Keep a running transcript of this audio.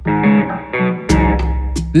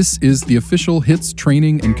This is the official HITS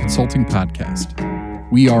Training and Consulting Podcast.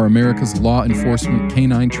 We are America's law enforcement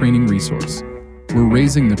canine training resource. We're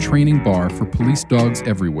raising the training bar for police dogs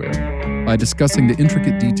everywhere by discussing the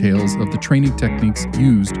intricate details of the training techniques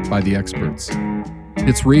used by the experts.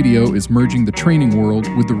 HITS Radio is merging the training world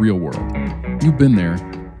with the real world. You've been there.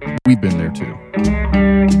 We've been there too.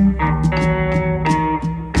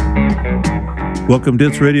 Welcome to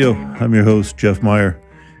HITS Radio. I'm your host, Jeff Meyer.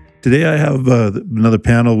 Today I have another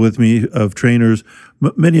panel with me of trainers,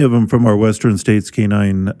 many of them from our Western States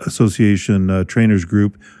Canine Association trainers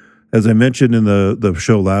group. As I mentioned in the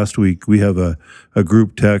show last week, we have a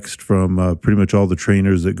group text from pretty much all the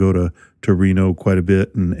trainers that go to Reno quite a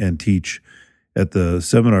bit and teach at the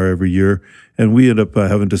seminar every year. And we end up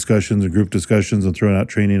having discussions and group discussions and throwing out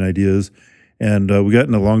training ideas. And we got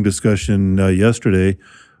in a long discussion yesterday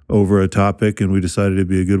over a topic, and we decided it'd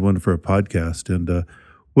be a good one for a podcast. And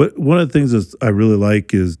one of the things that I really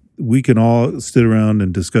like is we can all sit around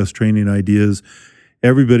and discuss training ideas.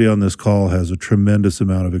 Everybody on this call has a tremendous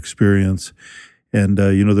amount of experience. And,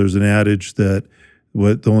 there's an adage that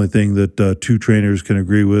the only thing that two trainers can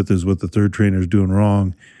agree with is what the third trainer is doing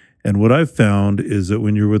wrong. And what I've found is that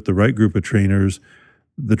when you're with the right group of trainers,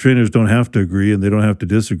 the trainers don't have to agree and they don't have to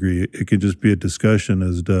disagree. It can just be a discussion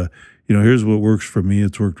as to, here's what works for me.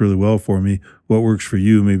 It's worked really well for me. What works for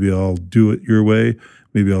you? Maybe I'll do it your way.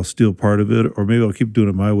 Maybe I'll steal part of it, or maybe I'll keep doing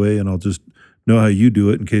it my way and I'll just know how you do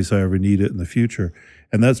it in case I ever need it in the future.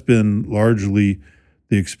 And that's been largely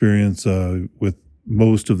the experience with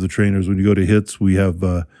most of the trainers. When you go to HITS, we have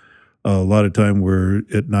a lot of time where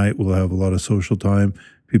at night we'll have a lot of social time.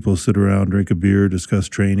 People sit around, drink a beer, discuss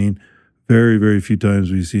training. Very, very few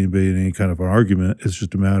times we see anybody in any kind of an argument. It's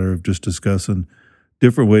just a matter of just discussing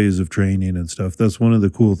different ways of training and stuff. That's one of the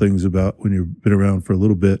cool things about when you've been around for a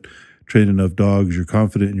little bit, train enough dogs, you're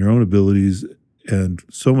confident in your own abilities, and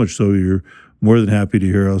so much so you're more than happy to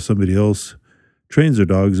hear how somebody else trains their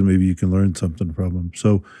dogs, and maybe you can learn something from them.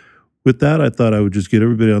 So with that, I thought I would just get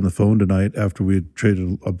everybody on the phone tonight after we had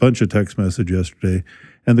traded a bunch of text message yesterday.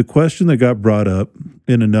 And the question that got brought up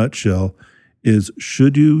in a nutshell is,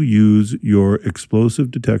 should you use your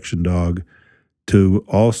explosive detection dog to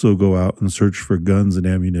also go out and search for guns and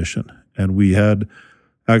ammunition? And we had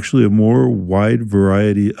actually a more wide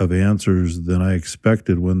variety of answers than I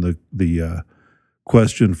expected when the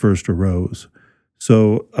question first arose.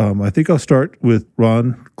 So I think I'll start with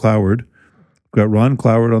Ron Cloward. We've got Ron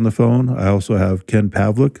Cloward on the phone. I also have Ken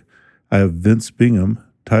Pavlik. I have Vince Bingham,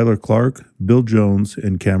 Tyler Clark, Bill Jones,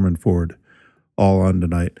 and Cameron Ford all on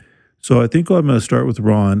tonight. So I think I'm going to start with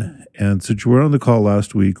Ron. And since you were on the call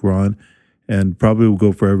last week, Ron, and probably we'll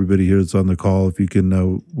go for everybody here that's on the call, if you can,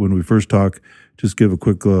 when we first talk, just give a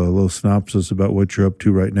quick little synopsis about what you're up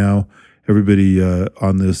to right now. Everybody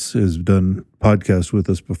on this has done podcasts with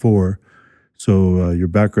us before, so your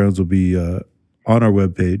backgrounds will be on our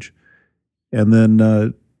webpage. And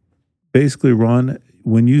then basically, Ron,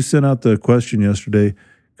 when you sent out the question yesterday,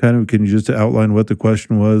 can you just outline what the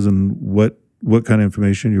question was and what kind of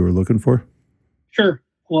information you were looking for? Sure.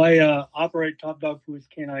 Well, I operate Top Dog Foods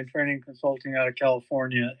Canine Training Consulting out of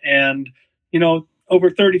California. And, over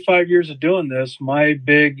 35 years of doing this, my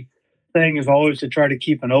big thing is always to try to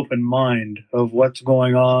keep an open mind of what's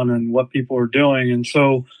going on and what people are doing. And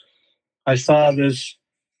so I saw this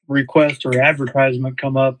request or advertisement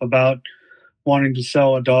come up about wanting to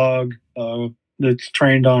sell a dog that's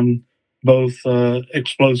trained on both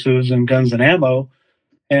explosives and guns and ammo.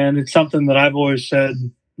 And it's something that I've always said,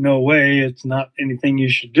 no way, it's not anything you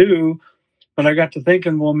should do. But I got to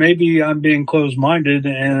thinking, well, maybe I'm being closed-minded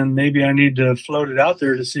and maybe I need to float it out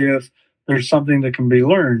there to see if there's something that can be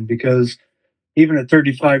learned. Because even at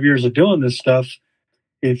 35 years of doing this stuff,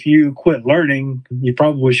 if you quit learning, you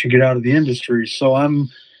probably should get out of the industry. So I'm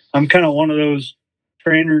kind of one of those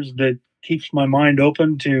trainers that keeps my mind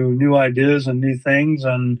open to new ideas and new things,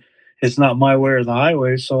 and it's not my way or the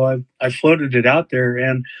highway. So I floated it out there,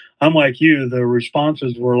 and unlike you, the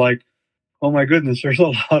responses were like, oh my goodness, there's a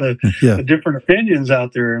lot of different opinions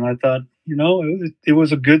out there. And I thought, it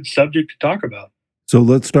was a good subject to talk about. So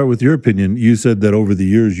let's start with your opinion. You said that over the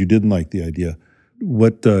years you didn't like the idea.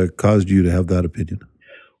 What caused you to have that opinion?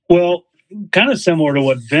 Well, kind of similar to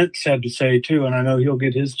what Vince had to say too, and I know he'll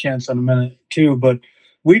get his chance in a minute too, but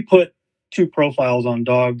we put two profiles on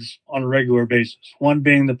dogs on a regular basis, one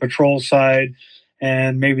being the patrol side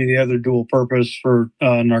and maybe the other dual purpose for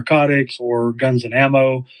narcotics or guns and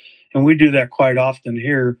ammo. And we do that quite often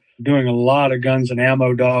here, doing a lot of guns and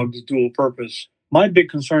ammo dogs, dual purpose. My big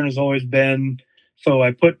concern has always been, so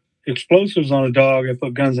I put explosives on a dog, I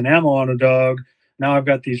put guns and ammo on a dog. Now I've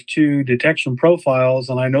got these two detection profiles,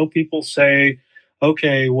 and I know people say,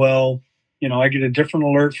 okay, well, I get a different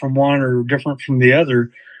alert from one or different from the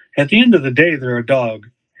other. At the end of the day, they're a dog.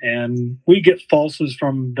 And we get falses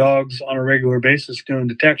from dogs on a regular basis doing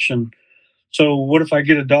detection. So what if I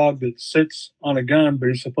get a dog that sits on a gun, but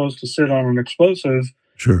he's supposed to sit on an explosive,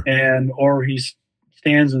 Sure. and or he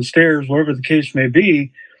stands and stares, whatever the case may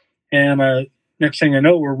be, and next thing I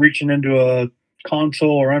know, we're reaching into a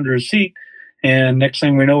console or under a seat, and next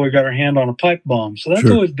thing we know, we got our hand on a pipe bomb. So that's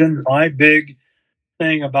Sure. always been my big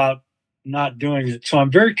thing about not doing it. So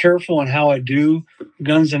I'm very careful on how I do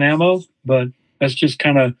guns and ammo, but that's just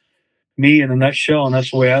kind of me in a nutshell, and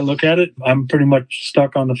that's the way I look at it. I'm pretty much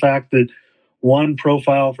stuck on the fact that one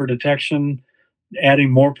profile for detection,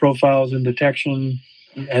 adding more profiles in detection,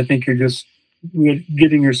 I think you're just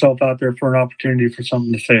getting yourself out there for an opportunity for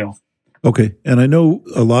something to fail. Okay. And I know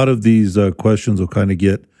a lot of these questions will kind of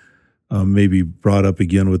get maybe brought up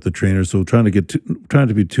again with the trainer. So trying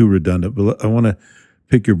to be too redundant, but I want to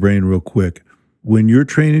pick your brain real quick. When you're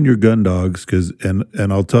training your gun dogs, and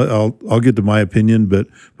I'll get to my opinion, but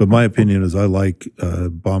my opinion is I like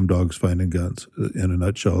bomb dogs finding guns in a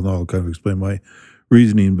nutshell, and I'll kind of explain my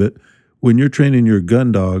reasoning. But when you're training your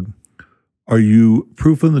gun dog, are you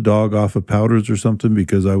proofing the dog off of powders or something?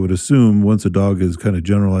 Because I would assume once a dog has kind of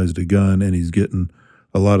generalized a gun and he's getting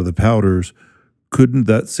a lot of the powders, couldn't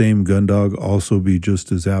that same gun dog also be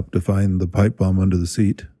just as apt to find the pipe bomb under the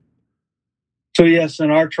seat? So yes,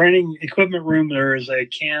 in our training equipment room, there is a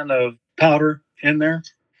can of powder in there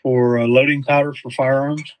for loading powder for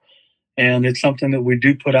firearms, and it's something that we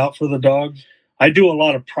do put out for the dogs. I do a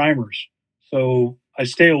lot of primers, so I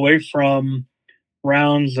stay away from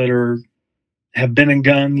rounds that have been in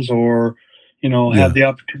guns or Yeah, have the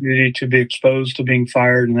opportunity to be exposed to being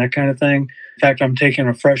fired and that kind of thing. In fact, I'm taking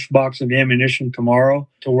a fresh box of ammunition tomorrow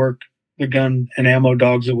to work the gun and ammo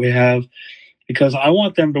dogs that we have, because I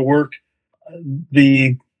want them to work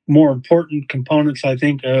the more important components, I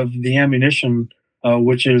think, of the ammunition,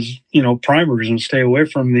 which is primers, and stay away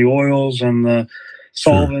from the oils and the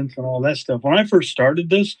sure. solvents and all that stuff. When I first started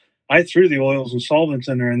this, I threw the oils and solvents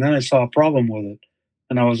in there, and then I saw a problem with it,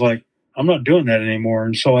 and I was like, I'm not doing that anymore,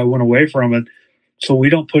 and so I went away from it. So we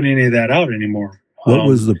don't put any of that out anymore. What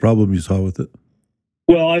was the problem you saw with it?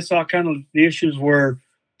 Well, I saw kind of the issues where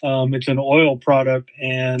it's an oil product,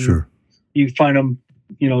 and Sure. you find them,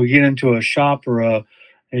 you get into a shop or a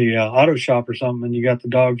auto shop or something, and you got the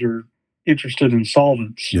dogs are interested in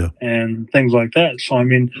solvents Yeah, and things like that. So I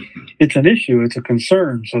mean, it's an issue, it's a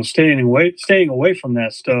concern. So staying away from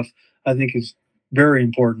that stuff, I think is very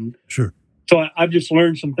important. sure. So I've just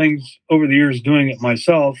learned some things over the years doing it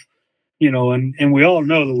myself, and we all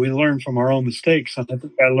know that we learn from our own mistakes. And I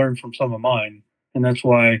think I learned from some of mine, and that's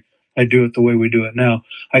why I do it the way we do it now.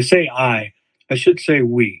 I should say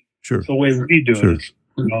we. Sure. The way we do it Sure.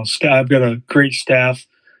 is, I've got a great staff,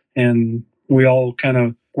 and we all kind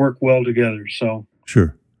of work well together. So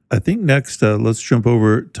Sure. I think next, let's jump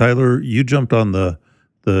over. Tyler, you jumped on the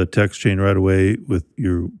text chain right away with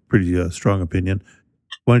your pretty strong opinion.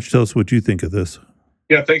 Why don't you tell us what you think of this?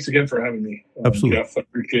 Yeah, thanks again for having me, Absolutely. Jeff. I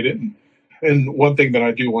appreciate it. And one thing that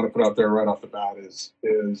I do want to put out there right off the bat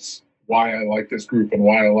is why I like this group and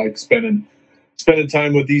why I like spending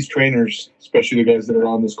time with these trainers, especially the guys that are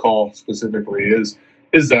on this call specifically, is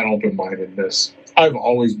that open mindedness. I've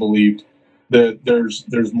always believed that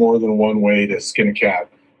there's more than one way to skin a cat,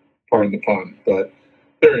 pardon the pun, but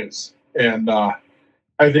there is. And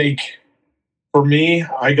I think for me,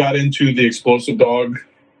 I got into the explosive dog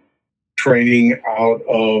training out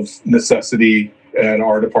of necessity at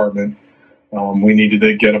our department. We needed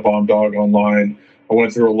to get a bomb dog online. I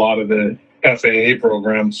went through a lot of the FAA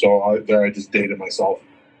program, so I just dated myself.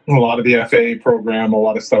 A lot of the FAA program, a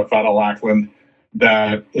lot of stuff out of Lackland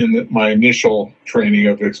that in my initial training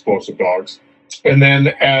of explosive dogs. And then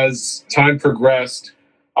as time progressed,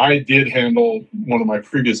 I did handle one of my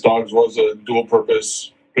previous dogs was a dual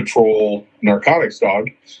purpose patrol narcotics dog,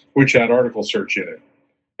 which had article search in it.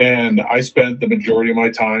 And I spent the majority of my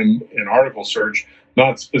time in article search,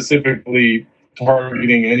 not specifically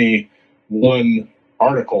targeting any one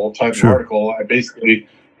type of Sure. article. I basically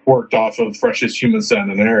worked off of freshest human scent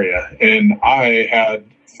in an area. And I had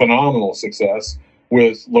phenomenal success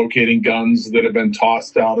with locating guns that have been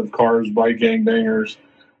tossed out of cars by gangbangers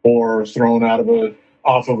or thrown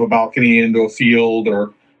off of a balcony into a field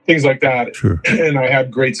or things like that. Sure. And I had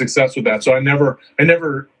great success with that. So I never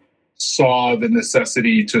saw the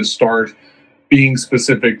necessity to start being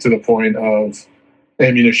specific to the point of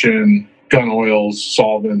ammunition, gun oils,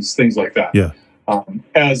 solvents, things like that. Yeah.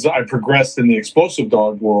 As I progressed in the explosive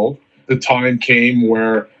dog world, the time came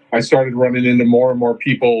where I started running into more and more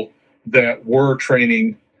people that were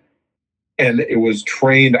training and it was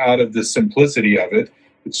trained out of the simplicity of it.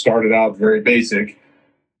 It started out very basic,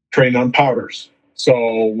 trained on powders.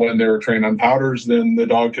 So when they were trained on powders, then the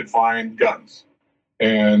dog could find guns.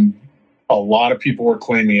 And a lot of people were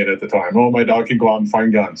claiming it at the time. Oh, my dog can go out and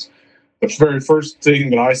find guns. The very first thing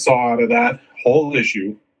that I saw out of that whole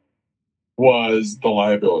issue was the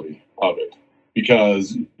liability of it,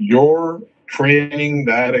 because you're training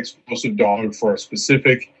that explosive dog for a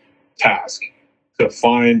specific task to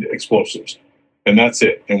find explosives, and that's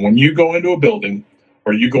it. And when you go into a building,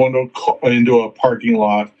 or you go into a parking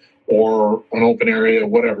lot or an open area,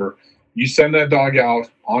 whatever, you send that dog out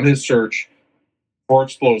on his search for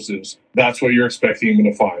explosives. That's what you're expecting him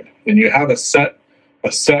to find. And you have a set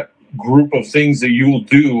group of things that you will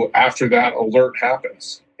do after that alert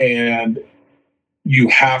happens. And you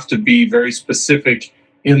have to be very specific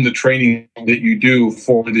in the training that you do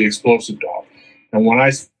for the explosive dog. And when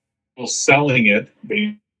I was selling it,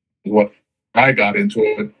 what I got into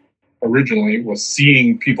it originally was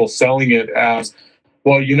seeing people selling it as,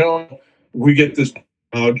 well, we get this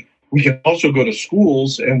dog, we can also go to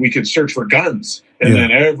schools and we could search for guns. And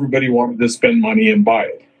then everybody wanted to spend money and buy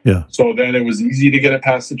it. Yeah. So then it was easy to get it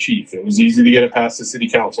past the chief. It was easy to get it past the city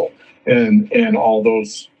council and all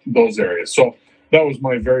those areas. So that was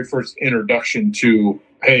my very first introduction to,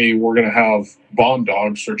 hey, we're going to have bomb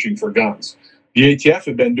dogs searching for guns. The ATF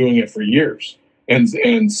had been doing it for years and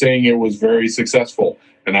saying it was very successful.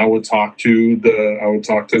 And I would talk to the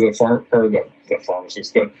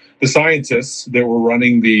pharmacists, the scientists that were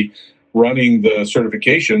running the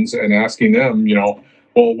certifications, and asking them,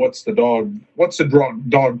 well, what's the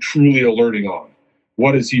dog truly alerting on?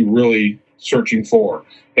 What is he really searching for?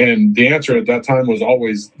 And the answer at that time was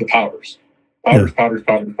always the powders. Powders.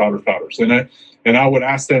 And I would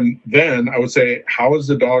ask them then, I would say, how is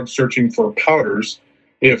the dog searching for powders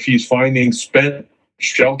if he's finding spent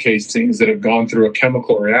shell casings that have gone through a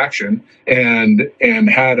chemical reaction and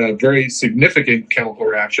had a very significant chemical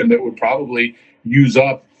reaction that would probably use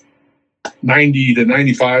up 90 to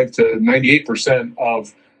 95 to 98%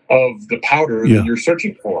 of the powder that you're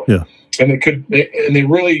searching for. Yeah. And they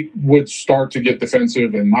really would start to get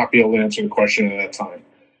defensive and not be able to answer the question at that time.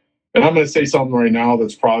 And I'm going to say something right now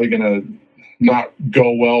that's probably going to not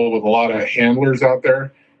go well with a lot of handlers out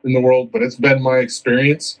there in the world, but it's been my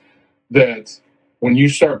experience that when you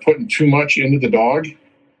start putting too much into the dog,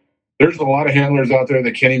 there's a lot of handlers out there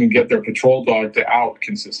that can't even get their patrol dog to out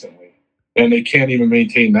consistently, and they can't even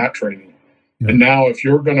maintain that training. Yeah. And now if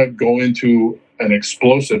you're going to go into an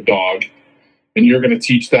explosive dog and you're going to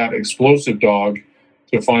teach that explosive dog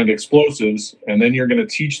to find explosives, and then you're going to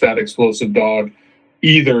teach that explosive dog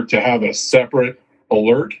either to have a separate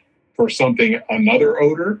alert for another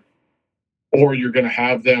odor, or you're going to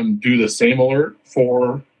have them do the same alert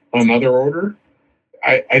for another odor,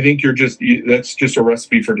 I think that's just a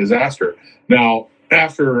recipe for disaster. Now,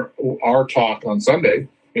 after our talk on Sunday,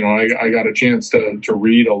 I got a chance to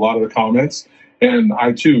read a lot of the comments, and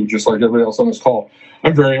I too, just like everybody else on this call,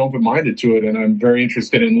 I'm very open-minded to it, and I'm very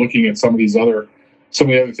interested in looking at some of the other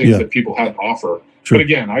things that people have to offer. Sure. But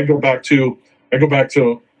again, I go back to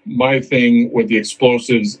my thing with the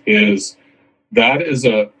explosives is that is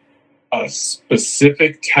a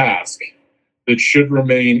specific task that should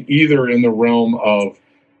remain either in the realm of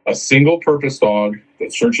a single purpose dog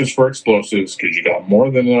that searches for explosives because you got more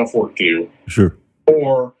than enough work to do. Sure.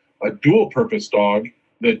 Or a dual purpose dog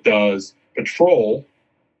that does patrol,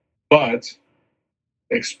 but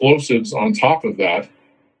explosives on top of that.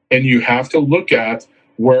 And you have to look at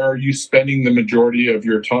where are you spending the majority of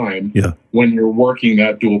your time when you're working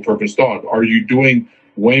that dual purpose dog. Are you doing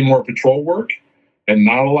way more patrol work and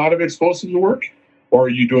not a lot of explosives work? Or are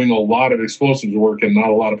you doing a lot of explosives work and not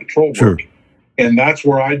a lot of patrol work? Sure. And that's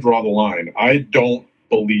where I draw the line. I don't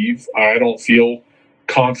feel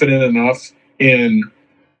confident enough in,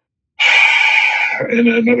 and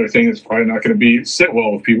another thing that's probably not going to sit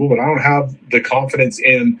well with people, but I don't have the confidence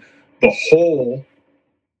in the whole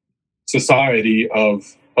society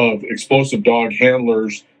of explosive dog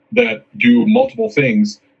handlers that do multiple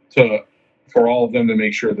things for all of them to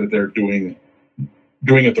make sure that they're doing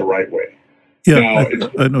it the right way. Yeah, now,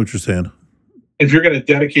 I know what you're saying. If you're going to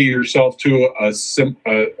dedicate yourself to a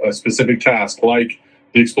specific task like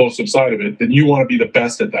the explosive side of it, then you want to be the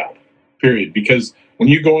best at that, period. Because when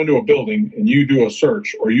you go into a building and you do a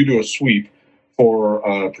search or you do a sweep for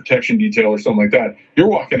a protection detail or something like that, you're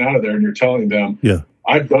walking out of there and you're telling them,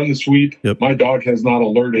 I've done the sweep, my dog has not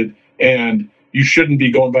alerted, and you shouldn't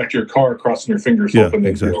be going back to your car, crossing your fingers, hoping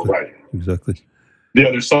that you're right. Exactly. The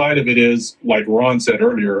other side of it is, like Ron said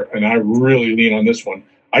earlier, and I really lean on this one,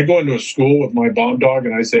 I go into a school with my bomb dog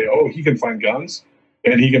and I say, oh, he can find guns.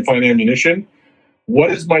 and he can find ammunition,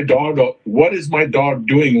 what is my dog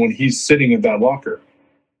doing when he's sitting at that locker?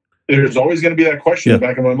 There's always going to be that question in the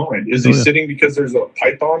back of my mind. Is he sitting because there's a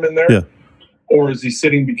pipe bomb in there? Yeah. Or is he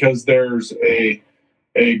sitting because there's a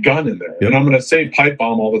gun in there? Yep. And I'm going to say pipe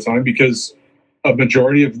bomb all the time because a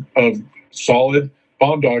majority of solid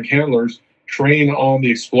bomb dog handlers train on the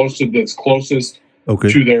explosive that's closest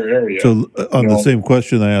to their area. So on the same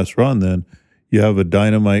question I asked Ron, then you have a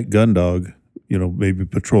dynamite gun dog, maybe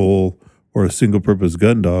patrol or a single purpose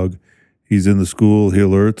gun dog. He's in the school, he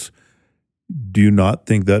alerts. Do you not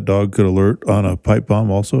think that dog could alert on a pipe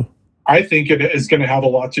bomb also? I think it is going to have a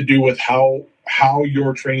lot to do with how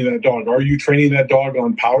you're training that dog. Are you training that dog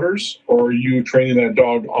on powders, or are you training that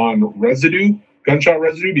dog on residue, gunshot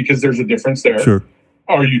residue? Because there's a difference there. Sure.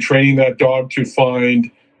 Are you training that dog to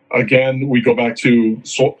find, again, we go back to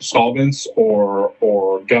solvents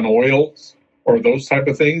or gun oils or those type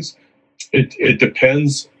of things? It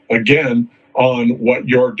depends, again, on what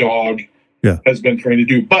your dog has been trained to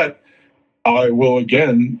do. But I will,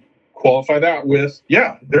 again, qualify that with,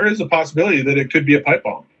 there is a possibility that it could be a pipe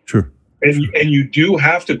bomb. Sure. And you do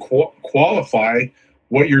have to qualify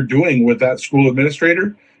what you're doing with that school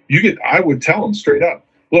administrator. I would tell them straight up,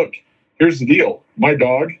 look, here's the deal. My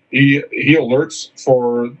dog, he alerts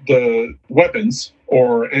for the weapons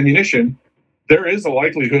or ammunition. There is a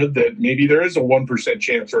likelihood that maybe there is a 1%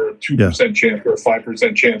 chance or a 2% chance or a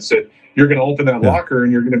 5% chance that you're going to open that locker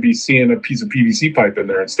and you're going to be seeing a piece of PVC pipe in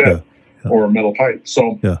there instead or a metal pipe.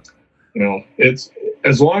 So, it's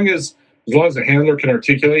as long as the handler can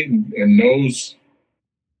articulate and knows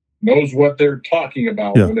what they're talking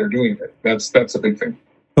about when they're doing it. That's a big thing.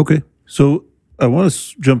 Okay. So I want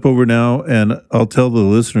to jump over now, and I'll tell the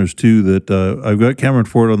listeners too that I've got Cameron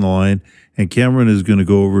Ford on the line, and Cameron is going to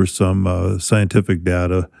go over some scientific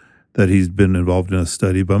data that he's been involved in a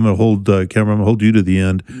study. But I'm going to hold Cameron, I'm going to hold you to the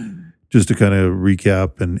end just to kind of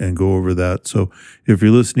recap and go over that. So if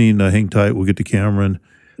you're listening, hang tight. We'll get to Cameron.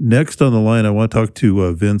 Next on the line, I want to talk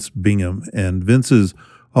to Vince Bingham. And Vince is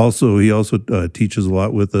he also teaches a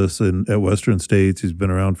lot with us at Western States. He's been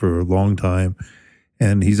around for a long time,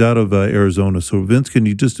 and he's out of Arizona. So Vince, can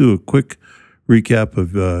you just do a quick recap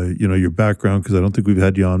of your background, because I don't think we've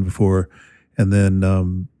had you on before, and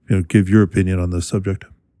then give your opinion on this subject.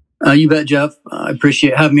 You bet, Jeff. I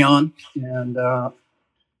appreciate having me on. And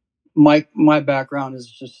my background is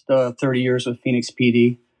just 30 years with Phoenix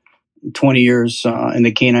PD. 20 years in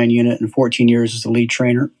the K9 unit and 14 years as a lead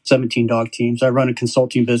trainer, 17 dog teams. I run a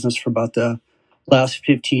consulting business for about the last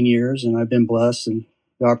 15 years, and I've been blessed and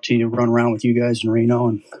the opportunity to run around with you guys in Reno,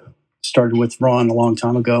 and started with Ron a long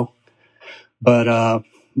time ago. But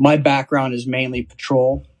my background is mainly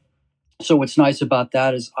patrol. So what's nice about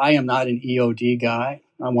that is I am not an EOD guy.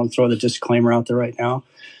 I want to throw the disclaimer out there right now.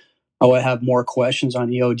 I would have more questions on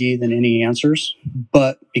EOD than any answers.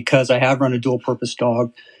 But because I have run a dual purpose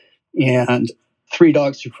dog and 3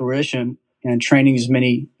 dogs to fruition, and training as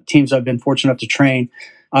many teams I've been fortunate enough to train,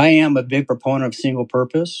 I am a big proponent of single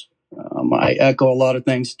purpose. I echo a lot of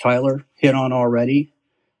things Tyler hit on already.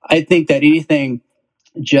 I think that anything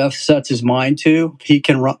Jeff sets his mind to, he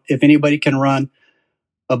can run. If anybody can run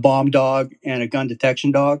a bomb dog and a gun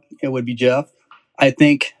detection dog, it would be Jeff. I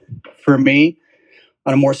think for me,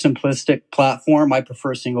 on a more simplistic platform, I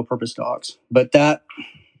prefer single purpose dogs, but that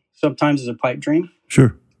sometimes is a pipe dream.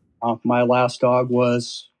 Sure. My last dog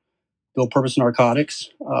was dual purpose narcotics.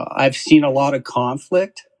 I've seen a lot of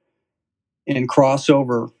conflict in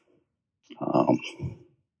crossover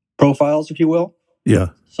profiles, if you will. Yeah.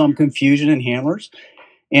 Some confusion in handlers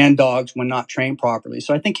and dogs when not trained properly.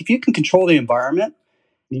 So I think if you can control the environment,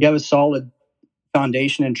 you have a solid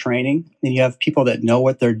foundation in training, and you have people that know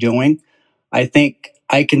what they're doing, I think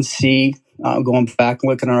I can see, going back and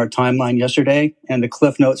looking at our timeline yesterday and the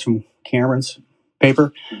cliff notes from Cameron's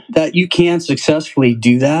paper, that you can successfully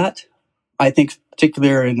do that. I think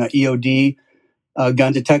particularly in the EOD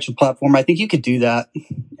gun detection platform, I think you could do that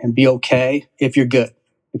and be okay if you're good.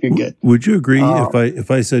 Would you agree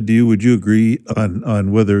if I said to you, would you agree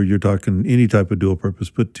on whether you're talking any type of dual purpose,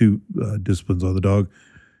 put 2 disciplines on the dog?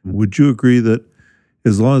 Would you agree that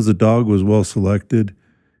as long as the dog was well selected,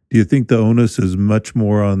 do you think the onus is much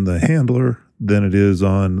more on the handler than it is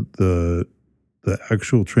on the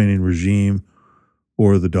actual training regime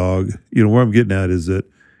or the dog? Where I'm getting at is that,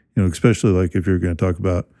 especially like if you're going to talk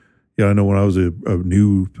about, I know when I was a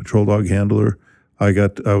new patrol dog handler, I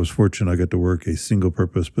was fortunate I got to work a single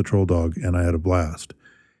purpose patrol dog, and I had a blast.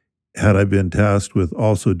 Had I been tasked with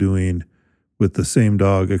also doing with the same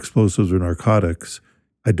dog explosives or narcotics,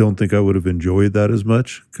 I don't think I would have enjoyed that as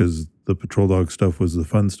much, because the patrol dog stuff was the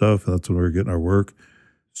fun stuff, and that's when we were getting our work.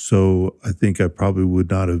 So I think I probably would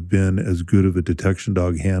not have been as good of a detection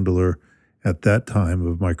dog handler at that time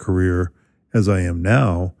of my career as I am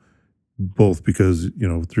now, both because,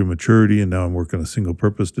 through maturity and now I'm working a single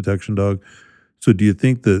purpose detection dog. So do you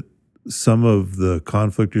think that some of the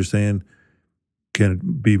conflict you're saying can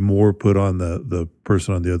be more put on the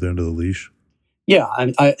person on the other end of the leash? Yeah,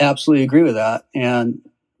 I absolutely agree with that. And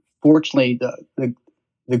fortunately,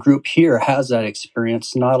 the group here has that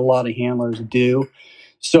experience. Not a lot of handlers do.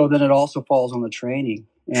 So then it also falls on the training.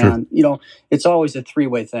 Sure. And, it's always a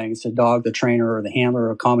three-way thing. It's the dog, the trainer, or the handler,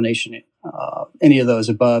 or a combination, any of those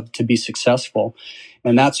above to be successful.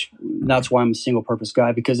 And that's why I'm a single-purpose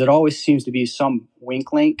guy, because it always seems to be some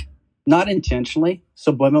wink link, not intentionally,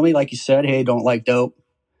 subliminally, like you said, hey, don't like dope.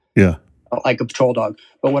 Yeah. Like a patrol dog.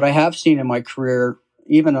 But what I have seen in my career,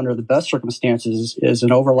 even under the best circumstances, is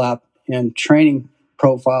an overlap in training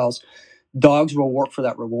profiles. Dogs will work for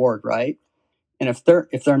that reward, right? And if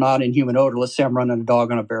they're not in human odor, let's say I'm running a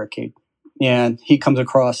dog on a barricade, and he comes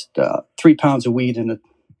across 3 pounds of weed in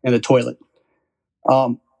the toilet.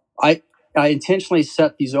 I intentionally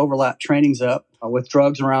set these overlap trainings up with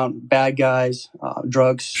drugs around bad guys,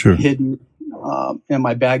 drugs Sure. hidden in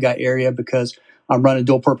my bad guy area, because I'm running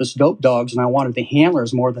dual purpose dope dogs, and I wanted the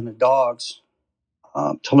handlers more than the dogs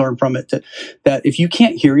to learn from it. That if you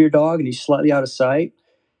can't hear your dog and he's slightly out of sight,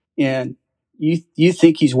 and you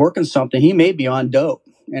think he's working something, he may be on dope.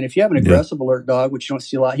 And if you have an aggressive alert dog, which you don't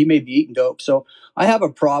see a lot, he may be eating dope. So I have a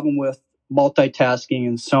problem with multitasking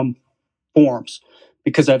in some forms,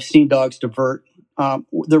 because I've seen dogs divert.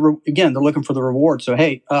 They're looking for the reward. So,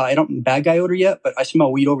 hey, I don't bad guy odor yet, but I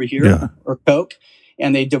smell weed over here or coke,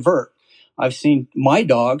 and they divert. I've seen my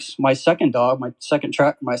dogs, my second dog,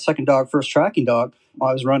 first tracking dog.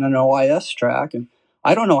 I was running an OIS track, and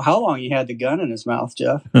I don't know how long he had the gun in his mouth,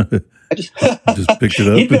 Jeff. I just picked it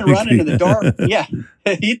up. He'd been running in the dark. Yeah,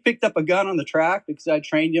 he'd picked up a gun on the track because I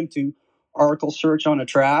trained him to article search on a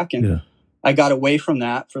track, and I got away from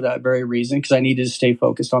that for that very reason, because I needed to stay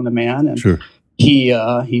focused on the man. And sure. He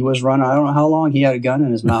was running. I don't know how long he had a gun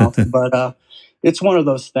in his mouth, but it's one of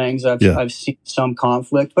those things. I've seen some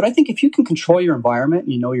conflict, but I think if you can control your environment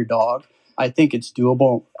and you know your dog, I think it's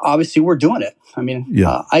doable. Obviously, we're doing it. I mean,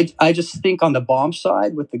 I just think on the bomb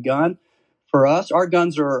side with the gun, for us, our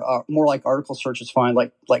guns are more like article search is fine,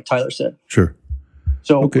 like Tyler said. Sure.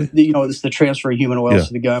 So, it's the transfer of human oils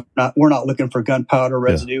to the gun. We're not looking for gunpowder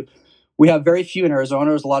residue. We have very few in Arizona.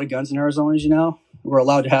 There's a lot of guns in Arizona, as you know. We're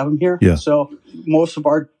allowed to have them here. Yeah. So most of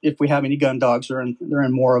if we have any gun dogs, they're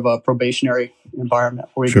in more of a probationary environment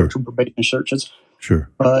where we go to probation searches. Sure.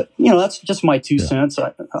 But, that's just my 2 cents.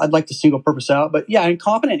 I'd like to single purpose out. But yeah, in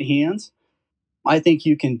competent hands, I think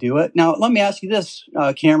you can do it. Now, let me ask you this,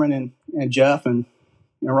 Cameron and Jeff and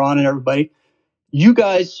Ron and everybody. You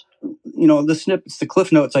guys, the snippets, the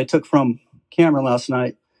cliff notes I took from Cameron last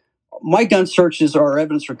night, my gun searches are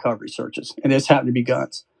evidence recovery searches, and this happen to be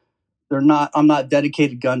guns. I'm not a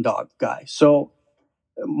dedicated gun dog guy. So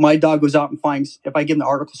my dog goes out and finds, if I give him the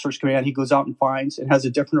article search command, he goes out and finds and has a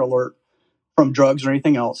different alert from drugs or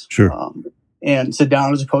anything else. Sure. And sit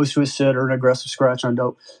down as opposed to a sit or an aggressive scratch on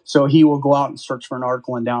dope. So he will go out and search for an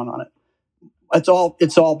article and down on it. It's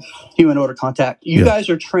all human odor contact. You guys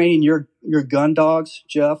are training your gun dogs,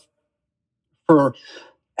 Jeff,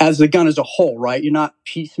 as the gun as a whole, right? You're not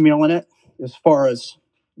piecemealing it as far as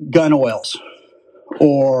gun oils,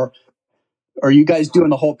 or are you guys doing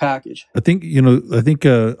the whole package? I think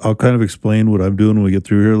I'll kind of explain what I'm doing when we get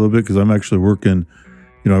through here a little bit, because I'm actually working.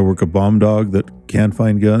 I work a bomb dog that can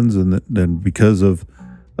find guns, and then because of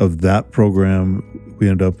that program, we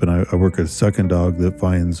end up, and I work a second dog that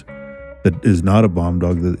is not a bomb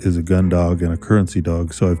dog, that is a gun dog and a currency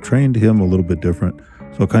dog. So I've trained him a little bit different.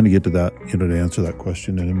 So I'll kind of get to that, to answer that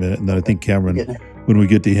question in a minute. And then I think Cameron, when we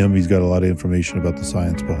get to him, he's got a lot of information about the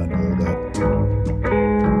science behind all of that.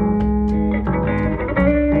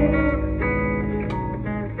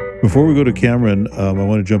 Before we go to Cameron, I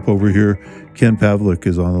want to jump over here. Ken Pavlik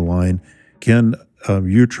is on the line. Ken,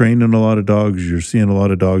 you're training a lot of dogs. You're seeing a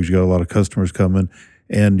lot of dogs. You got a lot of customers coming.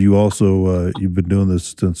 And you also, you've been doing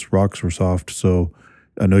this since rocks were soft. So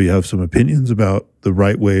I know you have some opinions about the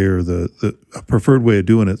right way or the preferred way of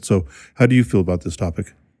doing it. So how do you feel about this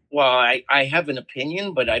topic? Well, I have an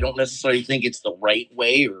opinion, but I don't necessarily think it's the right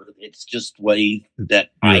way, or it's just way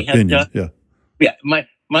that I have done. Yeah.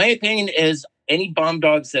 My opinion is any bomb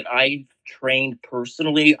dogs that I've trained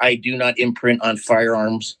personally, I do not imprint on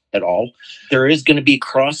firearms at all. There is going to be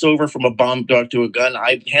crossover from a bomb dog to a gun.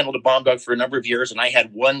 I've handled a bomb dog for a number of years, and I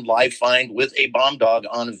had one live find with a bomb dog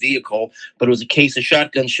on a vehicle, but it was a case of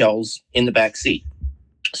shotgun shells in the back seat.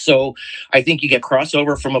 So I think you get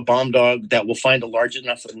crossover from a bomb dog that will find a large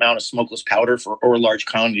enough amount of smokeless powder or a large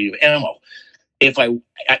quantity of ammo.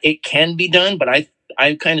 It can be done, but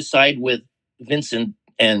I kind of side with Vincent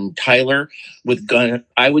and Tyler with gun.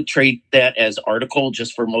 I would trade that as article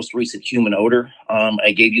just for most recent human odor.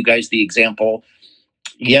 I gave you guys the example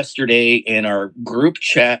yesterday in our group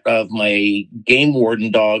chat of my game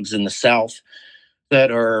warden dogs in the South that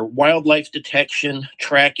are wildlife detection,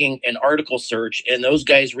 tracking, and article search. And those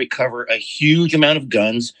guys recover a huge amount of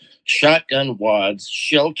guns, shotgun wads,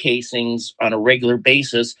 shell casings on a regular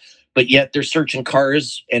basis. But yet they're searching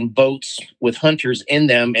cars and boats with hunters in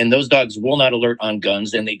them. And those dogs will not alert on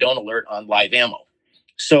guns, and they don't alert on live ammo.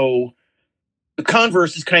 So the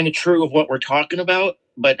converse is kind of true of what we're talking about.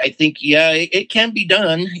 But I think, yeah, it can be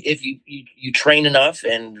done if you train enough.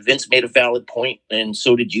 And Vince made a valid point, and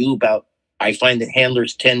so did you, about I find that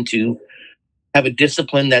handlers tend to have a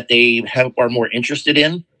discipline that they are more interested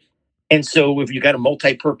in. And so if you got a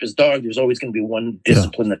multi-purpose dog, there's always going to be one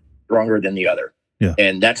discipline that's stronger than the other. Yeah.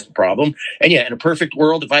 And that's the problem. And yeah, in a perfect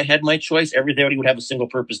world, if I had my choice, everybody would have a single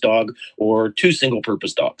purpose dog or 2 single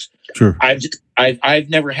purpose dogs. Sure. I've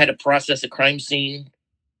never had to process a crime scene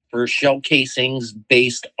for shell casings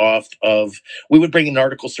based off of, we would bring an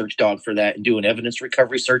article search dog for that and do an evidence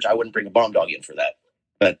recovery search. I wouldn't bring a bomb dog in for that.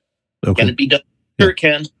 But can it be done? Sure, it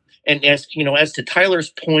can. And as to Tyler's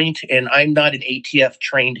point, and I'm not an ATF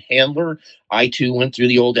trained handler. I too went through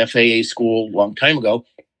the old FAA school a long time ago,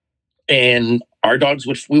 and our dogs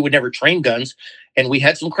we would never train guns, and we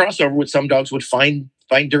had some crossover with some dogs would find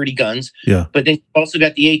dirty guns. Yeah. But then also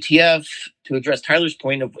got the ATF to address Tyler's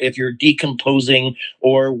point of if you're decomposing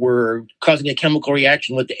or we're causing a chemical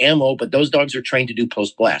reaction with the ammo, but those dogs are trained to do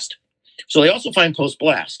post blast. So they also find post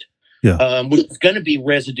blast. Yeah. Which is going to be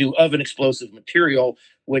residue of an explosive material,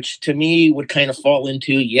 which to me would kind of fall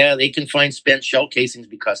into, they can find spent shell casings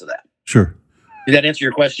because of that. Sure. Did that answer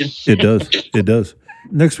your question? It does. It does.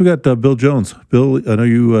 Next, we got Bill Jones. Bill, I know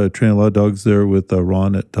you train a lot of dogs there with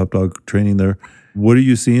Ron at Top Dog Training there. What are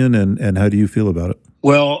you seeing and how do you feel about it?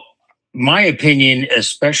 Well, my opinion,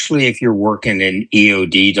 especially if you're working an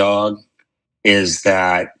EOD dog, is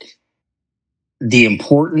that the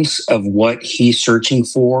importance of what he's searching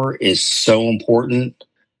for is so important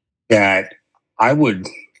that I would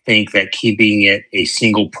think that keeping it a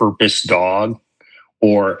single purpose dog,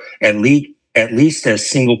 or at least a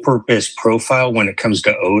single purpose profile when it comes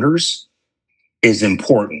to odors, is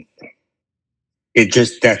important.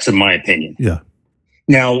 That's in my opinion. Yeah.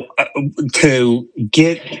 Now, to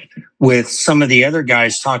get with some of the other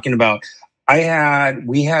guys talking about,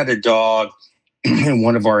 we had a dog in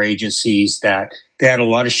one of our agencies that they had a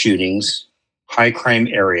lot of shootings, high crime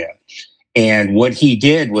area. And what he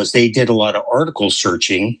did was they did a lot of article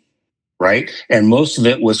searching, right? And most of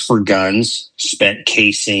it was for guns, spent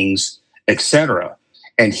casings, etc.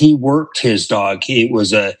 And he worked his dog. He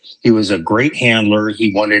was a great handler.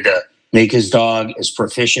 He wanted to make his dog as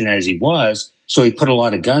proficient as he was. So he put a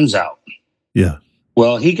lot of guns out. Yeah.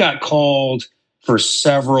 Well, he got called for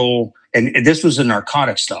several, and this was a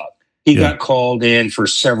narcotics dog. He got called in for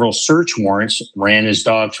several search warrants, ran his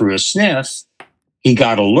dog through a sniff. He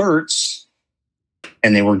got alerts,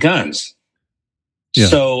 and they were guns. Yeah.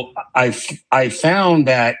 So I found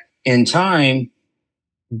that in time,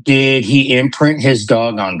 did he imprint his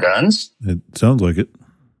dog on guns? It sounds like it.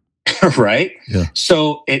 Right? Yeah.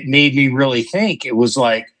 So it made me really think. It was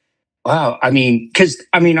like, wow.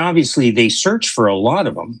 Obviously they search for a lot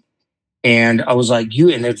of them. And I was like, you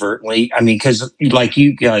inadvertently, because like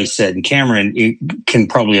you guys said, and Cameron, you can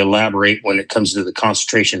probably elaborate when it comes to the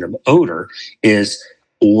concentration of odor, is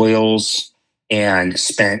oils and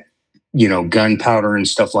spent, gunpowder and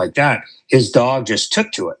stuff like that. His dog just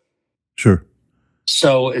took to it. Sure.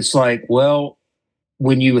 So it's like, well,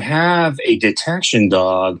 when you have a detection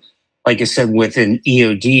dog, like I said, with an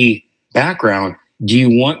EOD background, do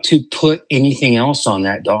you want to put anything else on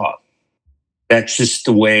that dog? That's just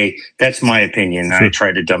the way, that's my opinion. Sure. I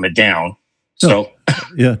try to dumb it down. So,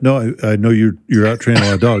 yeah, no, I know you're out training a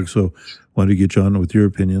lot of dogs, so wanted to get you on with your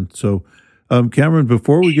opinion. So, Cameron,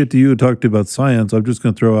 before we get to you and talk about science, I'm just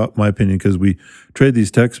going to throw out my opinion because we trade these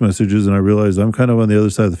text messages and I realize I'm kind of on the other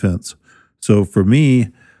side of the fence. So for me,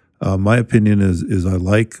 my opinion is I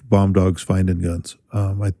like bomb dogs finding guns.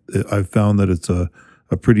 I've found that it's a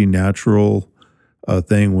pretty natural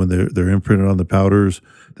thing when they're imprinted on the powders,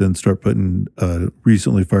 then start putting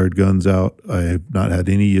recently fired guns out. I have not had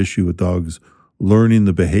any issue with dogs learning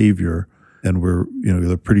the behavior, and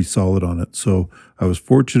they're pretty solid on it. So I was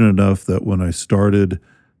fortunate enough that when I started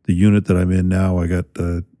the unit that I'm in now, I got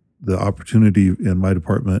the opportunity in my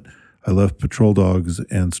department. I left patrol dogs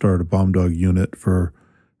and started a bomb dog unit for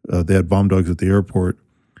They had bomb dogs at the airport,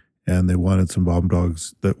 and they wanted some bomb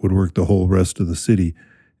dogs that would work the whole rest of the city.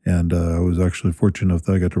 And I was actually fortunate enough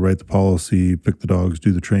that I got to write the policy, pick the dogs,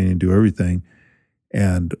 do the training, do everything.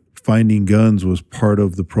 And finding guns was part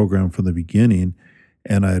of the program from the beginning.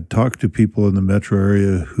 And I had talked to people in the metro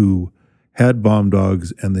area who had bomb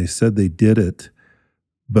dogs, and they said they did it.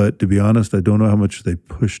 But to be honest, I don't know how much they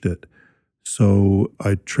pushed it. So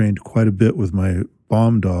I trained quite a bit with my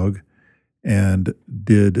bomb dog and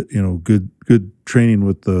did, good training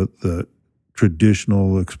with the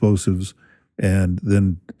traditional explosives, and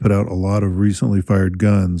then put out a lot of recently fired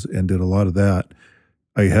guns and did a lot of that.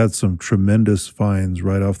 I had some tremendous finds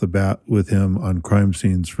right off the bat with him on crime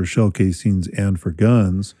scenes for shell casings and for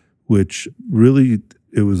guns, which really,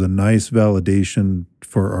 it was a nice validation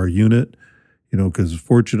for our unit, because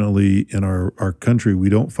fortunately in our country, we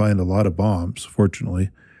don't find a lot of bombs, fortunately.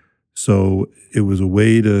 So it was a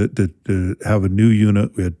way to have a new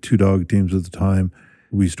unit. We had 2 dog teams at the time.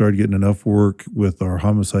 We started getting enough work with our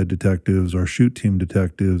homicide detectives, our shoot team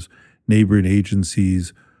detectives, neighboring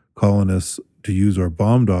agencies calling us to use our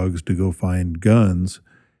bomb dogs to go find guns,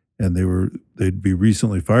 and they'd be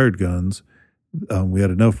recently fired guns. We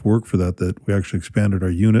had enough work for that we actually expanded our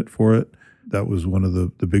unit for it. That was one of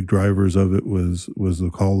the big drivers of it was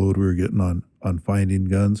the call load we were getting on finding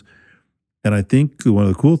guns. And I think one of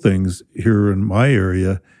the cool things here in my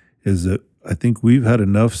area is that I think we've had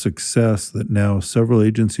enough success that now several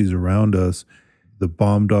agencies around us, the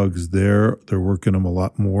bomb dogs they're working them a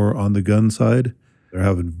lot more on the gun side. They're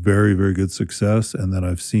having very, very good success. And then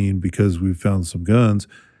I've seen, because we've found some guns,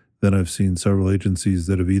 then I've seen several agencies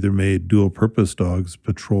that have either made dual purpose dogs,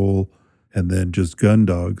 patrol, and then just gun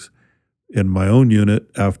dogs. In my own unit,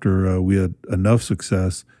 after we had enough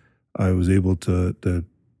success, I was able to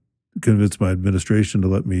convince my administration to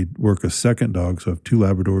let me work a second dog. So I have 2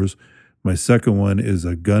 Labradors. My second one is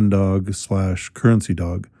a gun dog / currency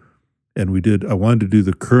dog. And I wanted to do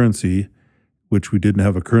the currency, which we didn't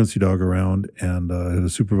have a currency dog around. And I had a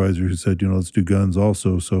supervisor who said, let's do guns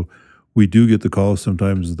also. So we do get the call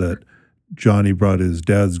sometimes that Johnny brought his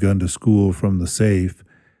dad's gun to school from the safe,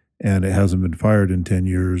 and it hasn't been fired in 10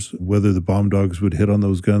 years. Whether the bomb dogs would hit on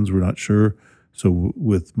those guns, we're not sure. So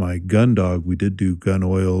with my gun dog, we did do gun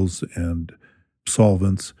oils and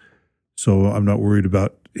solvents. So I'm not worried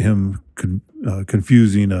about him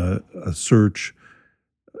confusing a search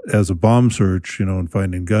as a bomb search, and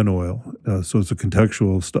finding gun oil. So it's a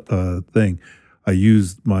contextual thing. I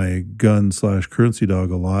used my gun / currency dog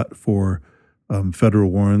a lot for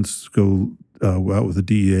federal warrants. Go out with the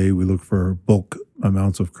DEA. We look for bulk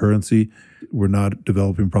amounts of currency. We're not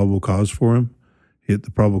developing probable cause for him.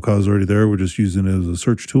 The probable cause is already there. We're just using it as a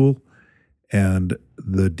search tool. And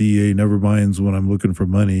the DEA never minds when I'm looking for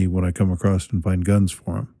money when I come across and find guns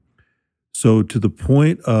for him. So to the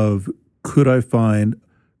point of, could I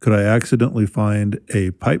accidentally find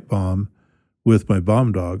a pipe bomb with my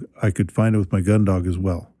bomb dog? I could find it with my gun dog as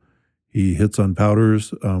well. He hits on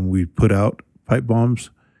powders. We put out pipe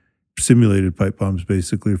bombs, simulated pipe bombs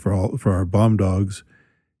basically for our bomb dogs.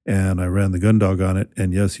 And I ran the gun dog on it.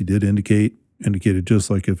 And yes, he did indicated just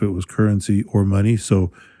like if it was currency or money.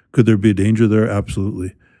 So could there be a danger there?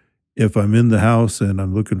 Absolutely. If I'm in the house and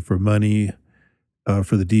I'm looking for money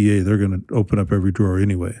for the DEA, they're going to open up every drawer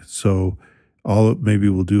anyway. So all it maybe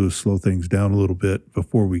will do is slow things down a little bit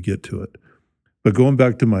before we get to it. But going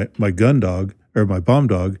back to my gun dog or my bomb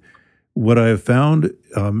dog, what I have found,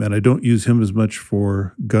 and I don't use him as much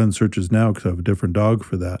for gun searches now because I have a different dog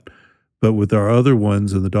for that. But with our other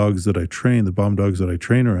ones and the dogs that I train, the bomb dogs that I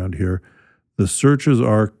train around here, the searches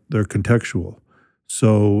they're contextual.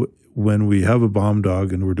 So when we have a bomb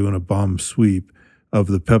dog and we're doing a bomb sweep of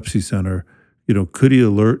the Pepsi Center, could he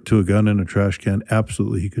alert to a gun in a trash can?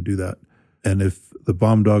 Absolutely, he could do that. And if the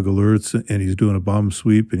bomb dog alerts and he's doing a bomb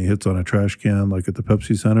sweep and he hits on a trash can like at the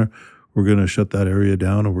Pepsi Center, we're going to shut that area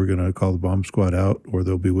down and we're going to call the bomb squad out, or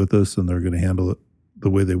they'll be with us and they're going to handle it the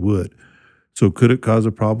way they would. So could it cause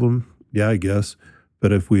a problem? Yeah, I guess.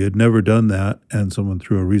 But if we had never done that and someone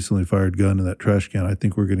threw a recently fired gun in that trash can, I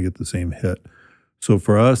think we're going to get the same hit. So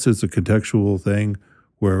for us, it's a contextual thing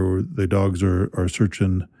where the dogs are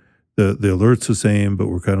searching. The alert's the same, but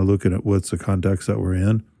we're kind of looking at what's the context that we're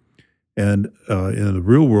in. And in the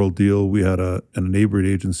real world deal, we had in a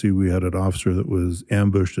neighboring agency, we had an officer that was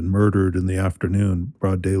ambushed and murdered in the afternoon,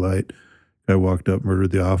 broad daylight. Guy walked up,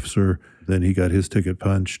 murdered the officer. Then he got his ticket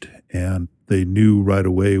punched, and they knew right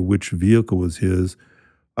away which vehicle was his.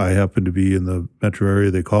 I happened to be in the metro area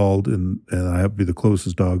they called, and I happened to be the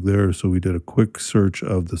closest dog there, so we did a quick search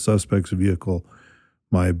of the suspect's vehicle.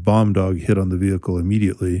 My bomb dog hit on the vehicle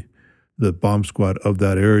immediately. the bomb squad of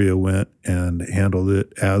that area went and handled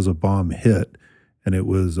it as a bomb hit. And it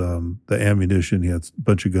was the ammunition. He had a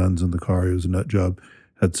bunch of guns in the car. He was a nut job,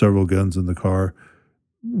 had several guns in the car.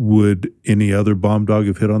 Would any other bomb dog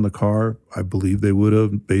have hit on the car? I believe they would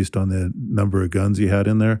have, based on the number of guns he had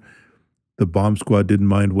in there. The bomb squad didn't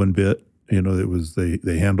mind one bit. You know, it was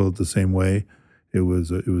they handled it the same way. It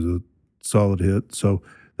was a solid hit. So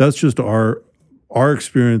that's just our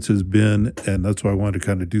experience has been, and that's why I wanted to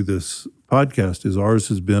kind of do this podcast, is ours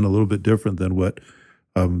has been a little bit different than what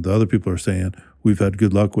the other people are saying. We've had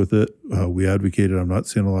good luck with it. We advocated. I'm not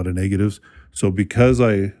seeing a lot of negatives. So because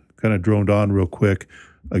I kind of droned on real quick,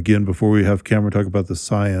 again, before we have Cameron talk about the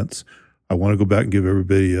science, I want to go back and give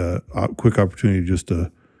everybody a quick opportunity just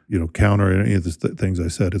to, counter any of the things I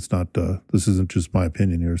said. It's not, this isn't just my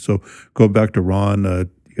opinion here. So go back to Ron.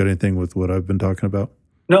 You got anything with what I've been talking about?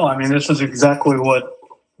 No, I mean, this is exactly what,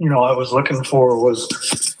 I was looking for was,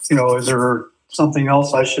 is there something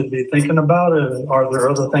else I should be thinking about? Are there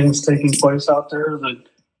other things taking place out there that,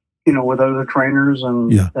 with other trainers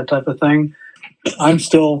and that type of thing? I'm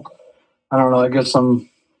still, I don't know, I guess I'm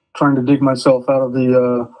trying to dig myself out of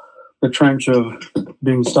the trench of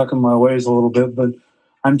being stuck in my ways a little bit, but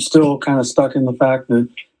I'm still kind of stuck in the fact that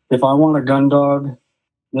if I want a gun dog,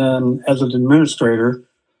 then as an administrator,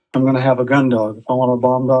 I'm going to have a gun dog. If I want a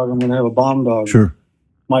bomb dog, I'm going to have a bomb dog. Sure.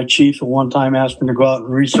 My chief at one time asked me to go out and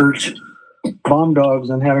research bomb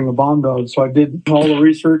dogs and having a bomb dog. So I did all the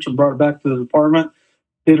research and brought it back to the department,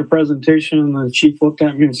 did a presentation, and the chief looked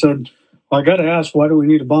at me and said, well, I got to ask, why do we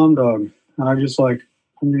need a bomb dog? And I just like,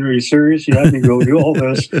 are you serious? You had me go do all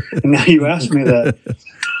this, and now you ask me that.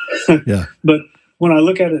 Yeah. But when I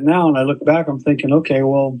look at it now and I look back, I'm thinking, okay,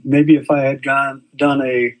 well, maybe if I had done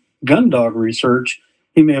a gun dog research,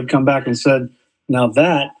 he may have come back and said, now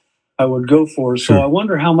that I would go for. Sure. So I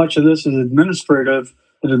wonder how much of this is administrative.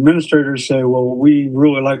 The administrators say, well, we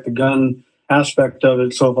really like the gun aspect of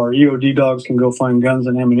it. So if our EOD dogs can go find guns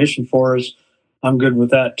and ammunition for us, I'm good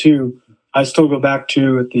with that too. I still go back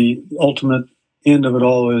to, at the ultimate end of it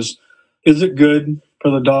all, is it good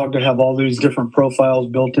for the dog to have all these different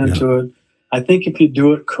profiles built into it? I think if you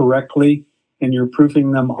do it correctly and you're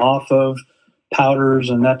proofing them off of powders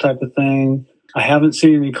and that type of thing, I haven't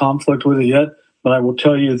seen any conflict with it yet, but I will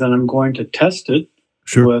tell you that I'm going to test it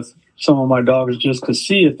with some of my dogs just to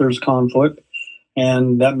see if there's conflict,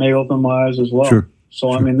 and that may open my eyes as well. Sure.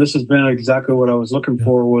 So, I mean, this has been exactly what I was looking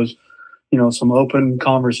for, was, some open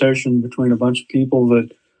conversation between a bunch of people that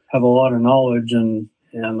have a lot of knowledge, and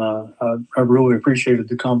I really appreciated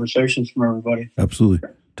the conversations from everybody. Absolutely.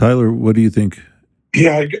 Tyler, what do you think?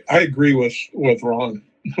 Yeah, I agree with Ron.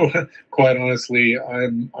 Quite honestly,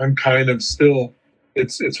 I'm kind of still,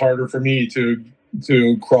 it's harder for me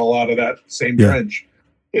to crawl out of that same trench.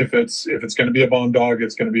 If it's going to be a bomb dog,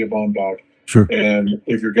 it's going to be a bomb dog. Sure. And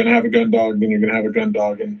if you're going to have a gun dog, then you're going to have a gun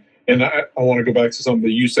dog. And I want to go back to something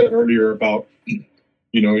you said earlier about,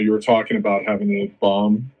 you were talking about having a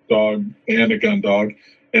bomb dog and a gun dog,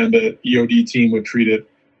 and the EOD team would treat it,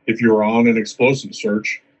 if you're on an explosive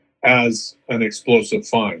search, as an explosive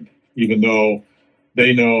find, even though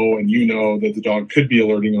they know and that the dog could be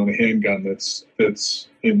alerting on a handgun that's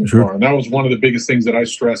in the car. And that was one of the biggest things that I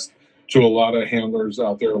stressed to a lot of handlers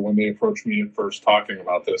out there when they approached me at first talking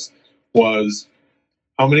about this, was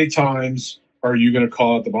how many times are you going to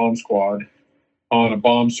call out the bomb squad on a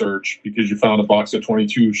bomb search because you found a box of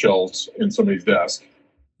 22 shells in somebody's desk?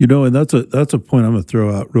 And that's a point I'm going to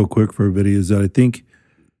throw out real quick for everybody, is that I think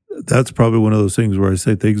that's probably one of those things where I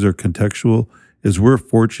say things are contextual, is we're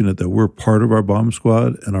fortunate that we're part of our bomb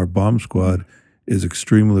squad, and our bomb squad is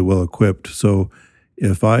extremely well equipped. So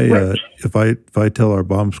if I tell our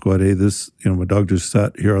bomb squad, hey, this, my dog just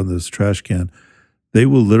sat here on this trash can, they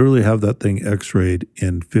will literally have that thing x-rayed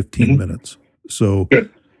in 15 minutes. So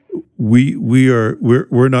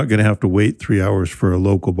we're not going to have to wait 3 hours for a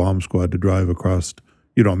local bomb squad to drive across,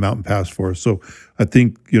 a mountain pass for us. So I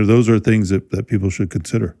think, those are things that people should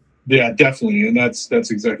consider. Yeah, definitely. And that's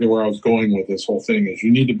exactly where I was going with this whole thing, is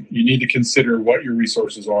you need to consider what your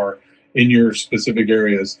resources are in your specific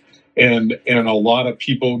areas. And a lot of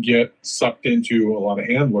people get sucked into, a lot of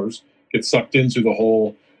handlers get sucked into the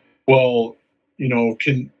whole, well,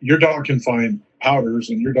 your dog can find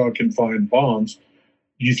powders and your dog can find bombs.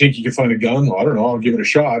 You think you can find a gun? Well, I don't know, I'll give it a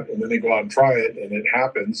shot. And then they go out and try it, and it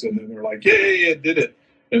happens, and then they're like, yay, it did it.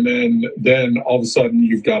 And then all of a sudden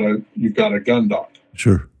you've got a gun dog.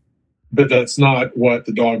 Sure. But that's not what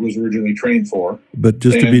the dog was originally trained for. But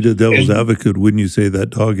just to be the devil's advocate, wouldn't you say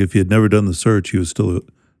that dog, if he had never done the search, he was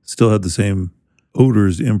still had the same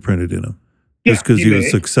odors imprinted in him? Just because he was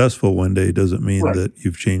successful one day doesn't mean that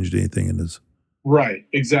you've changed anything in his. Right,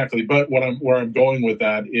 exactly. But where I'm going with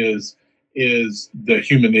that is the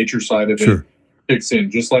human nature side of it kicks in,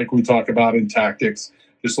 just like we talk about in tactics,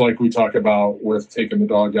 just like we talk about with taking the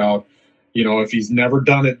dog out. You know, if he's never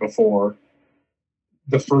done it before,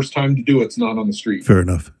 the first time to do it's not on the street. Fair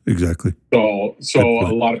enough. Exactly. So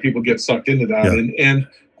a lot of people get sucked into that, and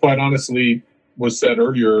quite honestly, was said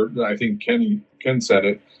earlier. I think Ken said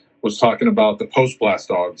it, was talking about the post blast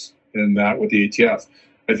dogs and that with the ATF.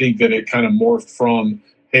 I think that it kind of morphed from,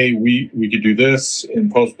 hey, we could do this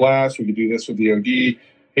in post blast, we could do this with the OD.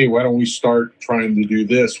 Hey, why don't we start trying to do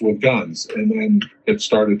this with guns? And then it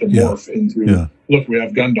started to morph into, look, we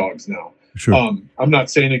have gun dogs now. Sure. I'm not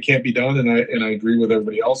saying it can't be done, and I agree with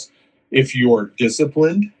everybody else. If you are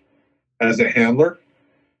disciplined as a handler,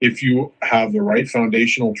 if you have the right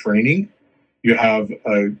foundational training, you have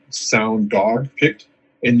a sound dog picked,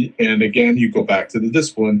 and again, you go back to the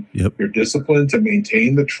discipline. Yep. You're disciplined to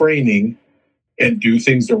maintain the training and do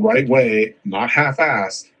things the right way, not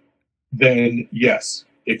half-assed, then yes,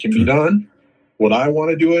 it can be done. Would I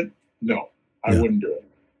want to do it? No, I wouldn't do it.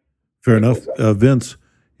 Fair enough. Vince,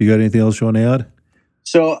 you got anything else you want to add?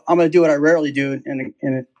 So I'm going to do what I rarely do, and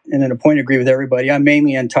in a point agree with everybody. I'm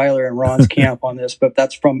mainly in Tyler and Ron's camp on this, but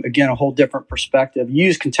that's from, again, a whole different perspective. You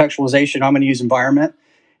use contextualization. I'm going to use environment.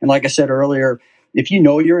 And like I said earlier, if you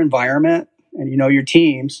know your environment and you know your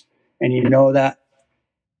teams and you know that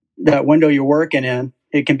window you're working in,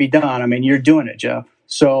 it can be done. I mean, you're doing it, Jeff.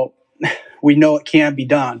 So we know it can be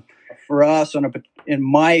done. For us, in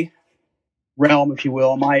my realm, if you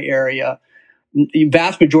will, my area, the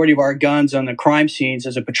vast majority of our guns on the crime scenes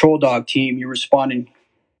as a patrol dog team, you're responding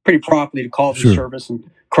pretty promptly to calls of service and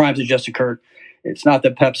crimes that just occurred. It's not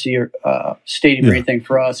the Pepsi or stadium or anything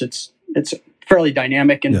for us. It's fairly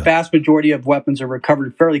dynamic, and vast majority of weapons are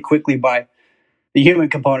recovered fairly quickly by the human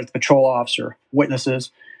component, the patrol officer,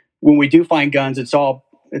 witnesses. When we do find guns, it's all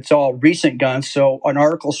recent guns. So an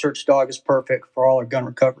article search dog is perfect for all our gun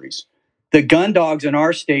recoveries. The gun dogs in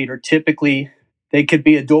our state are typically, they could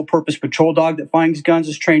be a dual purpose patrol dog that finds guns,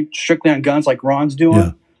 is trained strictly on guns like Ron's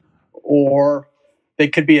doing, or they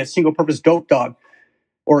could be a single purpose dope dog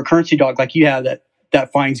or a currency dog like you have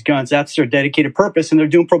that finds guns. That's their dedicated purpose, and they're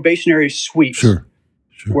doing probationary sweeps. Sure.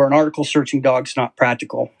 Where an article searching dog's not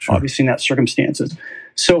practical, obviously in that circumstances.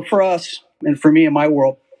 So for us, and for me in my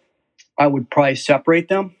world, I would probably separate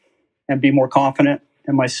them and be more confident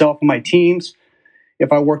in myself and my teams.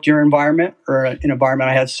 If I worked in your environment or an environment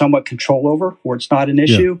I had somewhat control over, where it's not an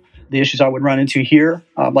issue, the issues I would run into here,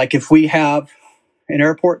 like if we have an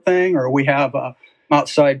airport thing or we have a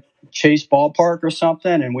outside Chase ballpark or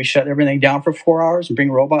something, and we shut everything down for 4 hours and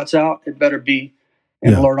bring robots out, it better be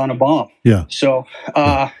an alert on a bomb. Yeah. So,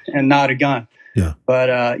 and not a gun. Yeah.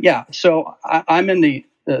 But so I'm in the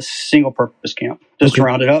single purpose camp, just to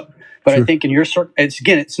round it up. But I think in your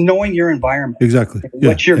it's knowing your environment. Exactly.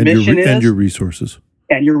 What your mission is. And your resources.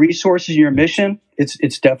 And your resources and your mission,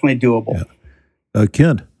 it's definitely doable. Yeah.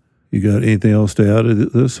 Ken, you got anything else to add to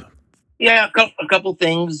this? Yeah, a couple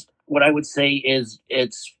things. What I would say is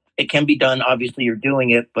it can be done. Obviously, you're doing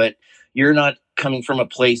it, but you're not coming from a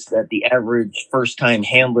place that the average first-time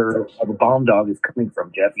handler of a bomb dog is coming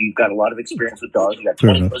from, Jeff. You've got a lot of experience with dogs. You got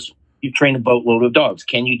 20 plus. You've trained a boatload of dogs.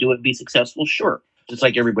 Can you do it and be successful? Sure. Just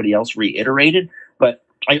like everybody else reiterated. But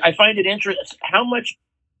I find it interesting. How much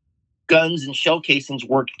guns and shell casings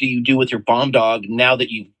work do you do with your bomb dog now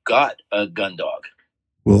that you've got a gun dog?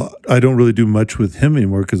 Well, I don't really do much with him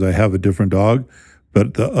anymore because I have a different dog.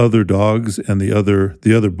 But the other dogs and the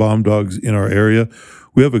other bomb dogs in our area,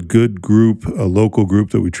 we have a good group, a local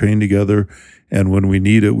group that we train together. And when we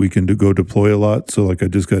need it, we can go deploy a lot. So like I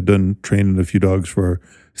just got done training a few dogs for our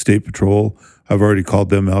state patrol. I've already called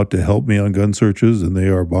them out to help me on gun searches, and they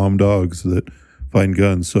are bomb dogs that find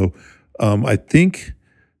guns. So I think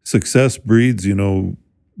success breeds,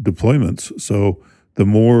 deployments. So the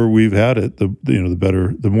more we've had it, the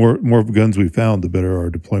better. The more guns we've found, the better our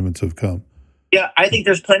deployments have come. Yeah, I think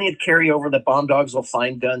there's plenty of carryover that bomb dogs will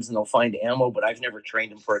find guns and they'll find ammo, but I've never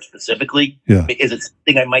trained them for it specifically. Yeah. Is it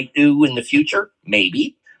something I might do in the future?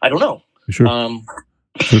 Maybe. I don't know. Sure.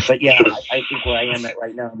 But yeah, I think where I am at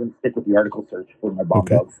right now, I'm going to stick with the article search for my bomb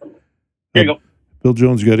dogs. Here you go. Bill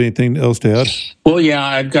Jones, you got anything else to add? Well, yeah,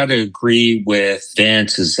 I've got to agree with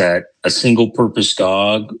Vince is that a single purpose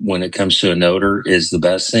dog, when it comes to an odor, is the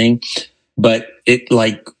best thing. But it,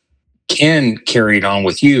 like Ken carried on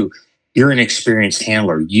with you, you're an experienced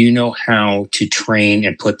handler. You know how to train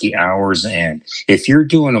and put the hours in. If you're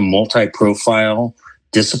doing a multi-profile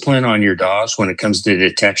discipline on your dogs when it comes to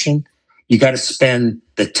detection, you got to spend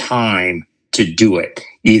the time to do it.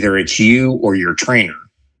 Either it's you or your trainer.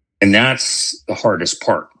 And that's the hardest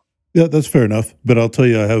part. Yeah, that's fair enough. But I'll tell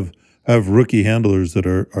you, I have rookie handlers that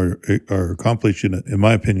are accomplishing it, in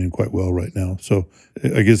my opinion, quite well right now. So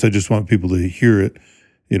I guess I just want people to hear it.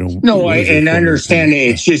 No, I understand.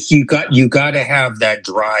 It's just you got to have that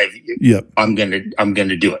drive. Yep. I'm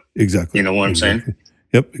gonna do it. Exactly. You know what I'm saying?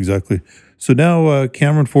 Yep, exactly. So now,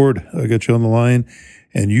 Cameron Ford, I got you on the line,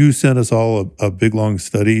 and you sent us all a big long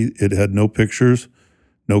study. It had no pictures,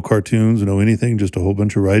 no cartoons, no anything, just a whole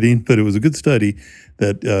bunch of writing. But it was a good study.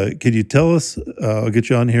 That could you tell us? I'll get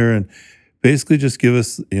you on here and basically just give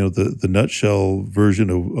us, the nutshell version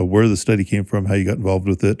of where the study came from, how you got involved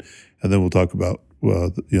with it, and then we'll talk about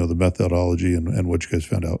the methodology and what you guys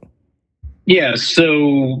found out. Yeah,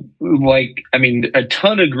 so a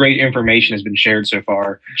ton of great information has been shared so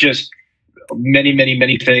far. Just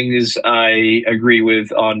many things I agree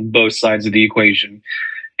with on both sides of the equation.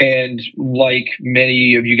 And like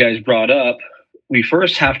many of you guys brought up, we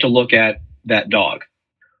first have to look at that dog.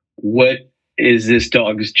 What is this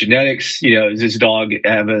dog's genetics? Does this dog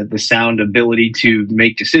have the sound ability to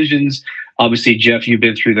make decisions? Obviously, Jeff, you've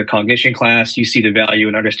been through the cognition class. You see the value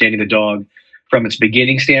in understanding the dog from its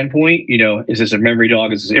beginning standpoint. Is this a memory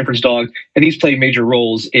dog? Is this an inference dog? And these play major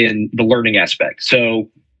roles in the learning aspect. So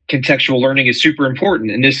contextual learning is super important.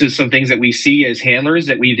 And this is some things that we see as handlers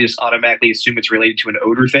that we just automatically assume it's related to an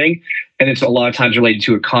odor thing. And it's a lot of times related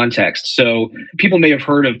to a context. So people may have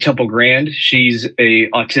heard of Temple Grand. She's a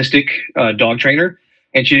autistic dog trainer.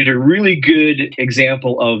 And she did a really good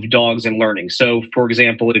example of dogs and learning. So, for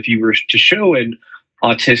example, if you were to show an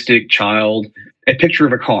autistic child a picture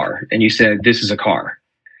of a car and you said, this is a car.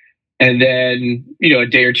 And then, a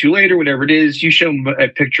day or two later, whatever it is, you show them a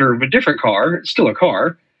picture of a different car. It's still a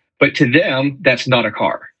car. But to them, that's not a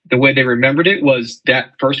car. The way they remembered it was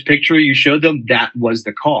that first picture you showed them, that was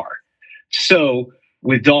the car. So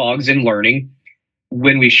with dogs and learning,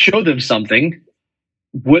 when we show them something,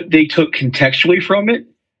 what they took contextually from it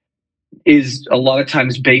is a lot of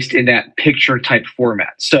times based in that picture type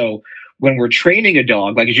format. So when we're training a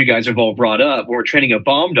dog, like as you guys have all brought up, when we're training a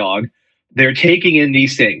bomb dog, they're taking in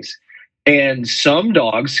these things. And some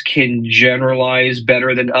dogs can generalize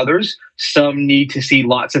better than others. Some need to see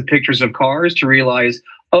lots of pictures of cars to realize,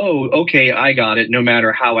 oh, okay, I got it. No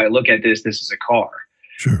matter how I look at this, this is a car.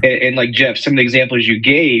 Sure. And like Jeff, some of the examples you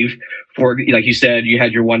gave for, like you said, you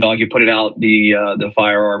had your one dog, you put it out, the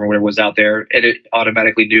firearm or whatever was out there, and it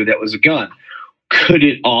automatically knew that was a gun. Could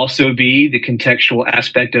it also be the contextual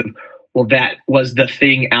aspect of, well, that was the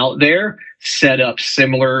thing out there set up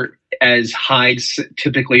similar as hides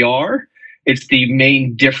typically are? It's the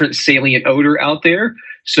main different salient odor out there.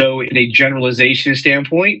 So in a generalization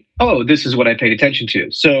standpoint, oh, this is what I paid attention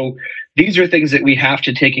to. So these are things that we have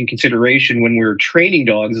to take in consideration when we're training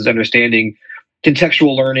dogs, is understanding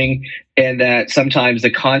contextual learning and that sometimes the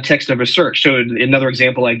context of a search. So another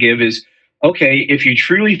example I give is, okay, if you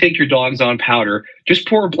truly think your dog's on powder, just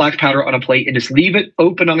pour black powder on a plate and just leave it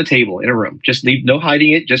open on the table in a room. Just leave, no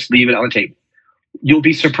hiding it, just leave it on the table. You'll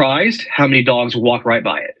be surprised how many dogs walk right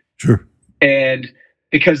by it. Sure. And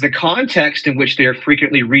because the context in which they're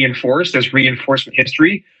frequently reinforced, there's reinforcement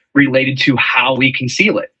history related to how we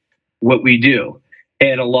conceal it, what we do.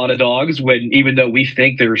 And a lot of dogs, even though we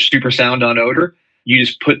think they're super sound on odor, you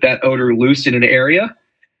just put that odor loose in an area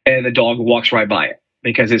and the dog walks right by it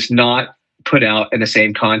because it's not put out in the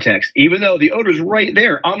same context. Even though the odor's right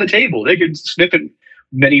there on the table, they could sniff it.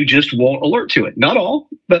 Many just won't alert to it. Not all,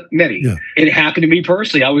 but many. Yeah. It happened to me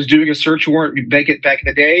personally. I was doing a search warrant back in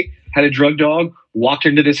the day, had a drug dog, walked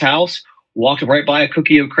into this house, walked right by a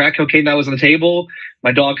cookie of crack cocaine that was on the table.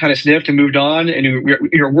 My dog kind of sniffed and moved on, and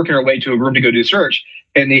we were working our way to a room to go do a search.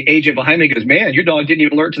 And the agent behind me goes, "Man, your dog didn't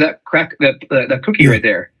even alert to that crack, that cookie right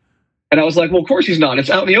there." And I was like, well, of course he's not. It's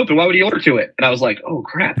out in the open. Why would he alert to it? And I was like, oh,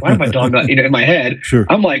 crap. Why is my dog not, in my head? Sure.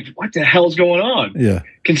 I'm like, what the hell's going on? Yeah.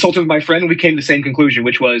 Consulted with my friend, we came to the same conclusion,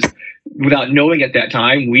 which was, without knowing at that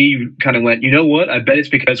time, we kind of went, you know what? I bet it's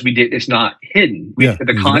because it's not hidden.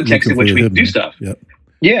 The context in which we do stuff. Yep.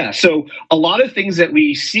 Yeah. So a lot of things that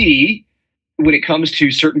we see when it comes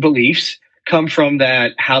to certain beliefs come from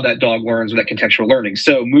how that dog learns with that contextual learning.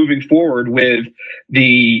 So moving forward with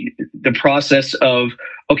the process of,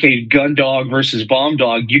 okay, gun dog versus bomb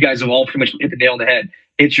dog, you guys have all pretty much hit the nail on the head.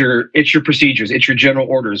 It's your procedures. It's your general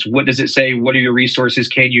orders. What does it say? What are your resources?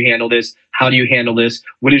 Can you handle this? How do you handle this?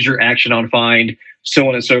 What is your action on find? So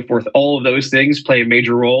on and so forth. All of those things play a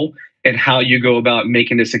major role in how you go about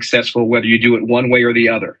making this successful, whether you do it one way or the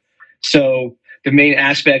other. So the main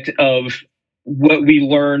aspect of what we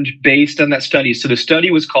learned based on that study. So the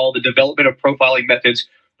study was called The Development of Profiling Methods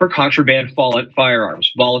for Contraband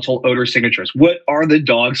Firearms, Volatile Odor Signatures. What are the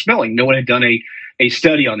dogs smelling? No one had done a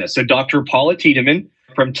study on this. So Dr. Paula Tiedemann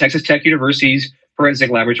from Texas Tech University's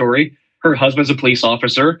forensic laboratory. Her husband's a police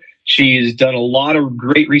officer. She's done a lot of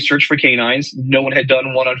great research for canines. No one had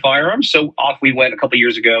done one on firearms, so off we went a couple of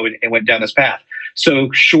years ago and went down this path.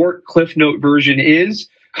 So short Cliff Note version is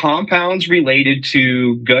compounds related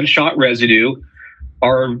to gunshot residue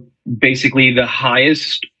are basically the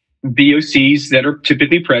highest VOCs that are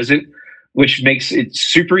typically present, which makes it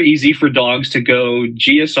super easy for dogs to go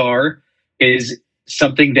GSR is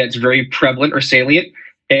something that's very prevalent or salient,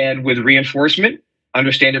 and with reinforcement,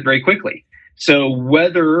 understand it very quickly. So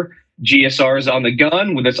whether GSR is on the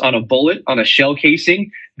gun, whether it's on a bullet, on a shell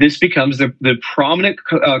casing, this becomes the prominent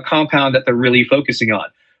compound that they're really focusing on.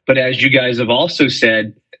 But as you guys have also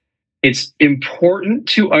said, it's important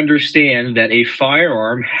to understand that a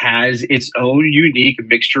firearm has its own unique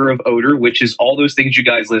mixture of odor, which is all those things you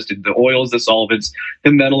guys listed, the oils, the solvents,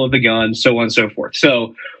 the metal of the gun, so on and so forth.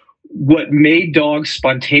 So what made dogs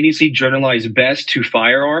spontaneously generalize best to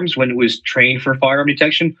firearms when it was trained for firearm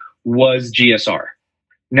detection was GSR.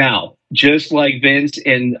 Now, just like Vince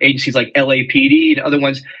and agencies like LAPD and other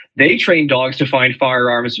ones, they train dogs to find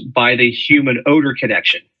firearms by the human odor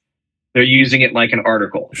connection. They're using it like an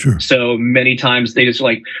article. Sure. So many times they just,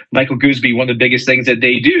 like Michael Gooseby, one of the biggest things that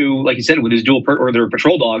they do, like you said, with his or their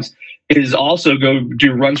patrol dogs, is also go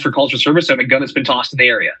do runs for culture service on a gun that's been tossed in the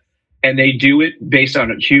area. And they do it based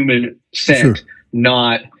on a human scent, Sure.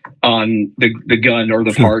 not on the gun or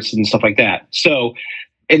the Sure. parts and stuff like that. So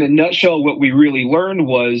in a nutshell, what we really learned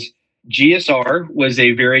was GSR was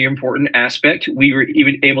a very important aspect. We were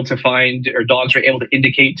even able to find, or dogs were able to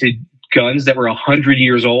indicate to guns that were 100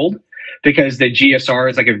 years old, because the GSR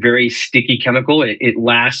is like a very sticky chemical. It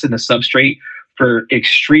lasts in the substrate for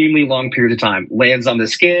extremely long periods of time, lands on the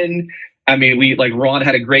skin. I mean, Ron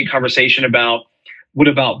had a great conversation about, what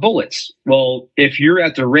about bullets? Well, if you're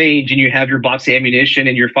at the range and you have your box of ammunition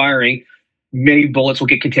and you're firing, many bullets will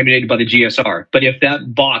get contaminated by the GSR. But if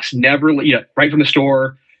that box never, right from the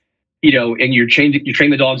store, and you train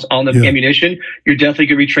the dogs on the ammunition, you're definitely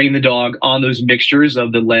going to be training the dog on those mixtures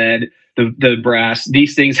of the lead, the brass.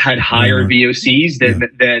 These things had higher VOCs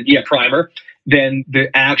than primer, than the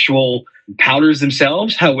actual powders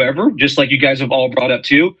themselves. However, just like you guys have all brought up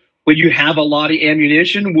too, when you have a lot of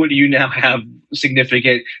ammunition, what do you now have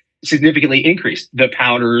significantly increased? The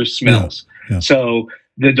powder smells. Yeah. So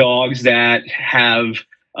the dogs that have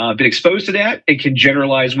been exposed to that and can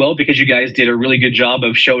generalize well, because you guys did a really good job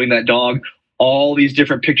of showing that dog all these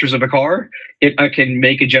different pictures of a car, it can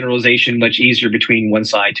make a generalization much easier between one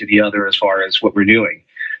side to the other as far as what we're doing.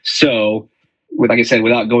 So, like I said,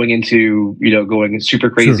 without going into, going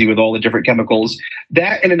super crazy with all the different chemicals,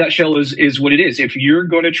 that in a nutshell is what it is. If you're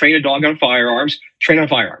going to train a dog on firearms, train on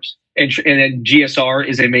firearms. And then GSR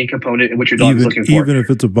is a main component in what your dog is looking for. Even if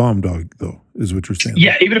it's a bomb dog, though, is what you're saying.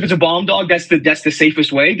 Yeah, even if it's a bomb dog, that's the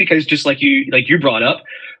safest way, because just like you brought up,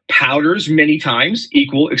 powders many times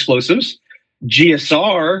equal explosives.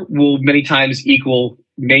 GSR will many times equal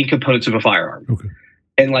main components of a firearm. Okay.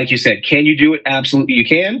 And like you said, can you do it? Absolutely, you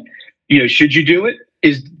can. Should you do it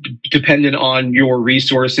is dependent on your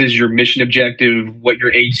resources, your mission objective, what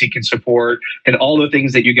your agency can support, and all the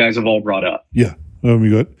things that you guys have all brought up. Yeah.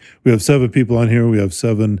 We have 7 people on here. We have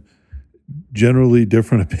 7 generally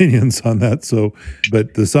different opinions on that. So,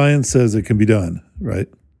 but the science says it can be done, right?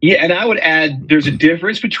 Yeah, and I would add, there's a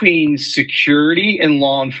difference between security and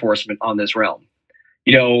law enforcement on this realm.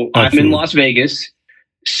 Absolutely. I'm in Las Vegas.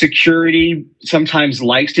 Security sometimes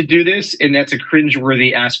likes to do this, and that's a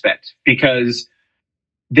cringeworthy aspect, because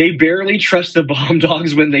they barely trust the bomb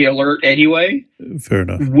dogs when they alert anyway. Fair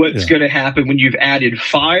enough. What's going to happen when you've added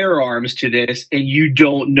firearms to this and you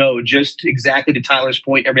don't know, just exactly to Tyler's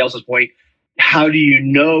point, everybody else's point, how do you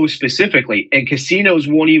know specifically? And casinos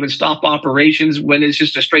won't even stop operations when it's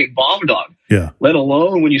just a straight bomb dog. Yeah. Let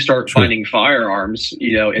alone when you start finding firearms,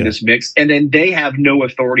 in this mix. And then they have no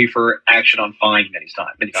authority for action on fine many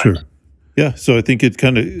times. Sure. Yeah, so I think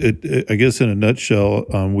I guess in a nutshell,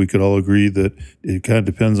 we could all agree that it kind of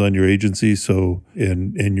depends on your agency, so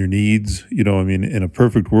and your needs. In a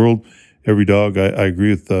perfect world, every dog. I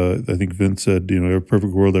agree with. I think Vince said, in a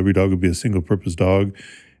perfect world, every dog would be a single-purpose dog.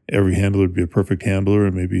 Every handler would be a perfect handler,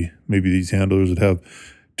 and maybe these handlers would have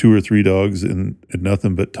 2 or 3 dogs and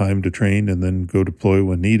nothing but time to train, and then go deploy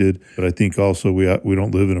when needed. But I think also we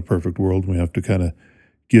don't live in a perfect world. We have to kind of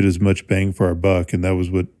get as much bang for our buck. And that was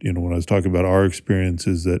what, when I was talking about our experience,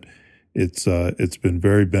 is that it's been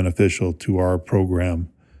very beneficial to our program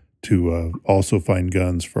to also find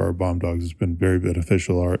guns for our bomb dogs. It's been very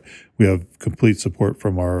beneficial. We have complete support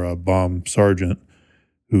from our bomb sergeant,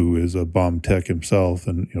 who is a bomb tech himself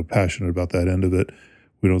and, passionate about that end of it.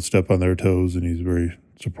 We don't step on their toes, and he's very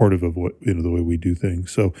supportive of what, the way we do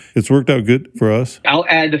things. So it's worked out good for us. I'll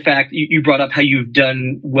add the fact you brought up how you've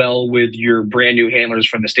done well with your brand new handlers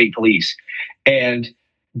from the state police. And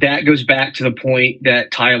that goes back to the point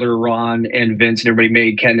that Tyler, Ron, and Vince and everybody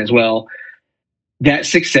made, Ken as well. That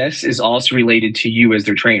success is also related to you as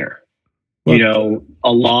their trainer. Well,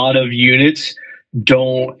 a lot of units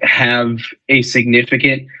don't have a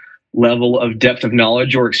significant level of depth of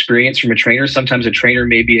knowledge or experience from a trainer. Sometimes a trainer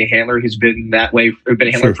may be a handler who's been that way, or been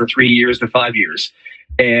a handler for 3 years to 5 years.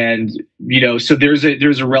 And, so there's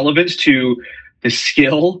a relevance to the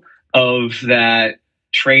skill of that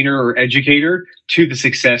trainer or educator to the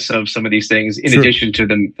success of some of these things, in addition to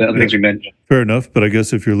the other things we mentioned. Fair enough. But I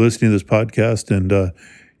guess if you're listening to this podcast and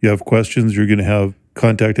you have questions, you're going to have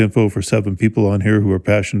contact info for 7 people on here who are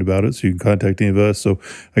passionate about it. So you can contact any of us. So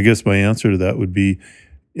I guess my answer to that would be,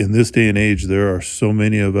 in this day and age, there are so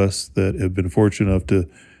many of us that have been fortunate enough to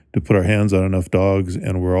put our hands on enough dogs,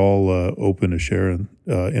 and we're all open to sharing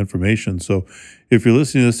information. So if you're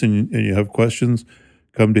listening to this and you have questions,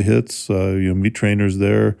 come to HITS, meet trainers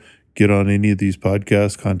there, get on any of these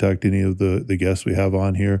podcasts, contact any of the guests we have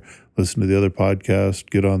on here, listen to the other podcasts,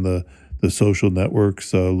 get on the social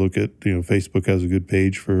networks, look at, Facebook has a good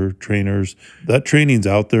page for trainers. That training's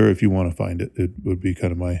out there if you want to find it. It would be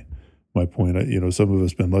kind of my point. Some of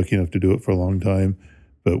us have been lucky enough to do it for a long time,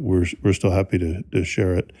 but we're still happy to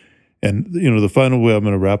share it. And, the final way I'm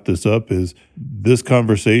going to wrap this up is this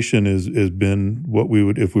conversation has been what we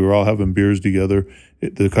would, if we were all having beers together,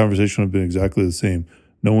 the conversation would have been exactly the same.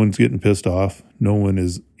 No one's getting pissed off. No one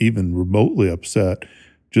is even remotely upset.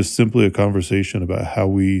 Just simply a conversation about how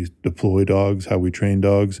we deploy dogs, how we train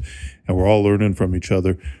dogs, and we're all learning from each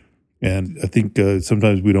other. And I think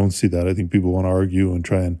sometimes we don't see that. I think people want to argue and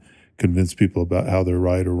try and convince people about how they're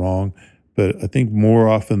right or wrong. But I think more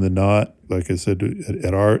often than not, like I said,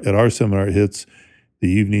 at our seminar at HITS, the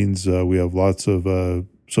evenings, we have lots of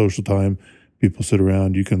social time. People sit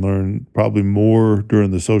around. You can learn probably more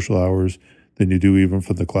during the social hours than you do even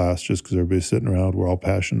from the class, just because everybody's sitting around. We're all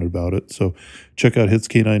passionate about it. So check out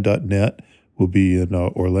hitscanine.net. We'll be in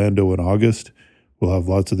Orlando in August. We'll have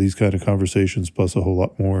lots of these kind of conversations, plus a whole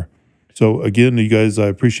lot more. So again, you guys, I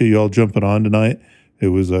appreciate you all jumping on tonight. It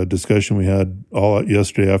was a discussion we had all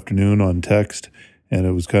yesterday afternoon on text, and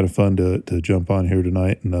it was kind of fun to jump on here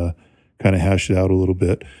tonight and kind of hash it out a little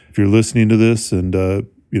bit. If you're listening to this and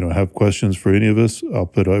have questions for any of us, I'll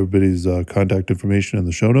put everybody's contact information in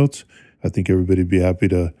the show notes. I think everybody would be happy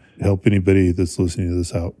to help anybody that's listening to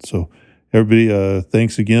this out. So everybody,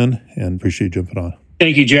 thanks again, and appreciate you jumping on.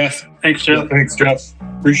 Thank you, Jeff. Thanks, Jeff. Thanks, Jeff.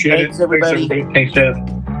 Appreciate Thanks, it. everybody. Thanks, Jeff.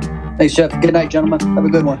 Thanks, Jeff. Good night, gentlemen. Have a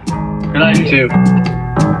good one. Good night, you too.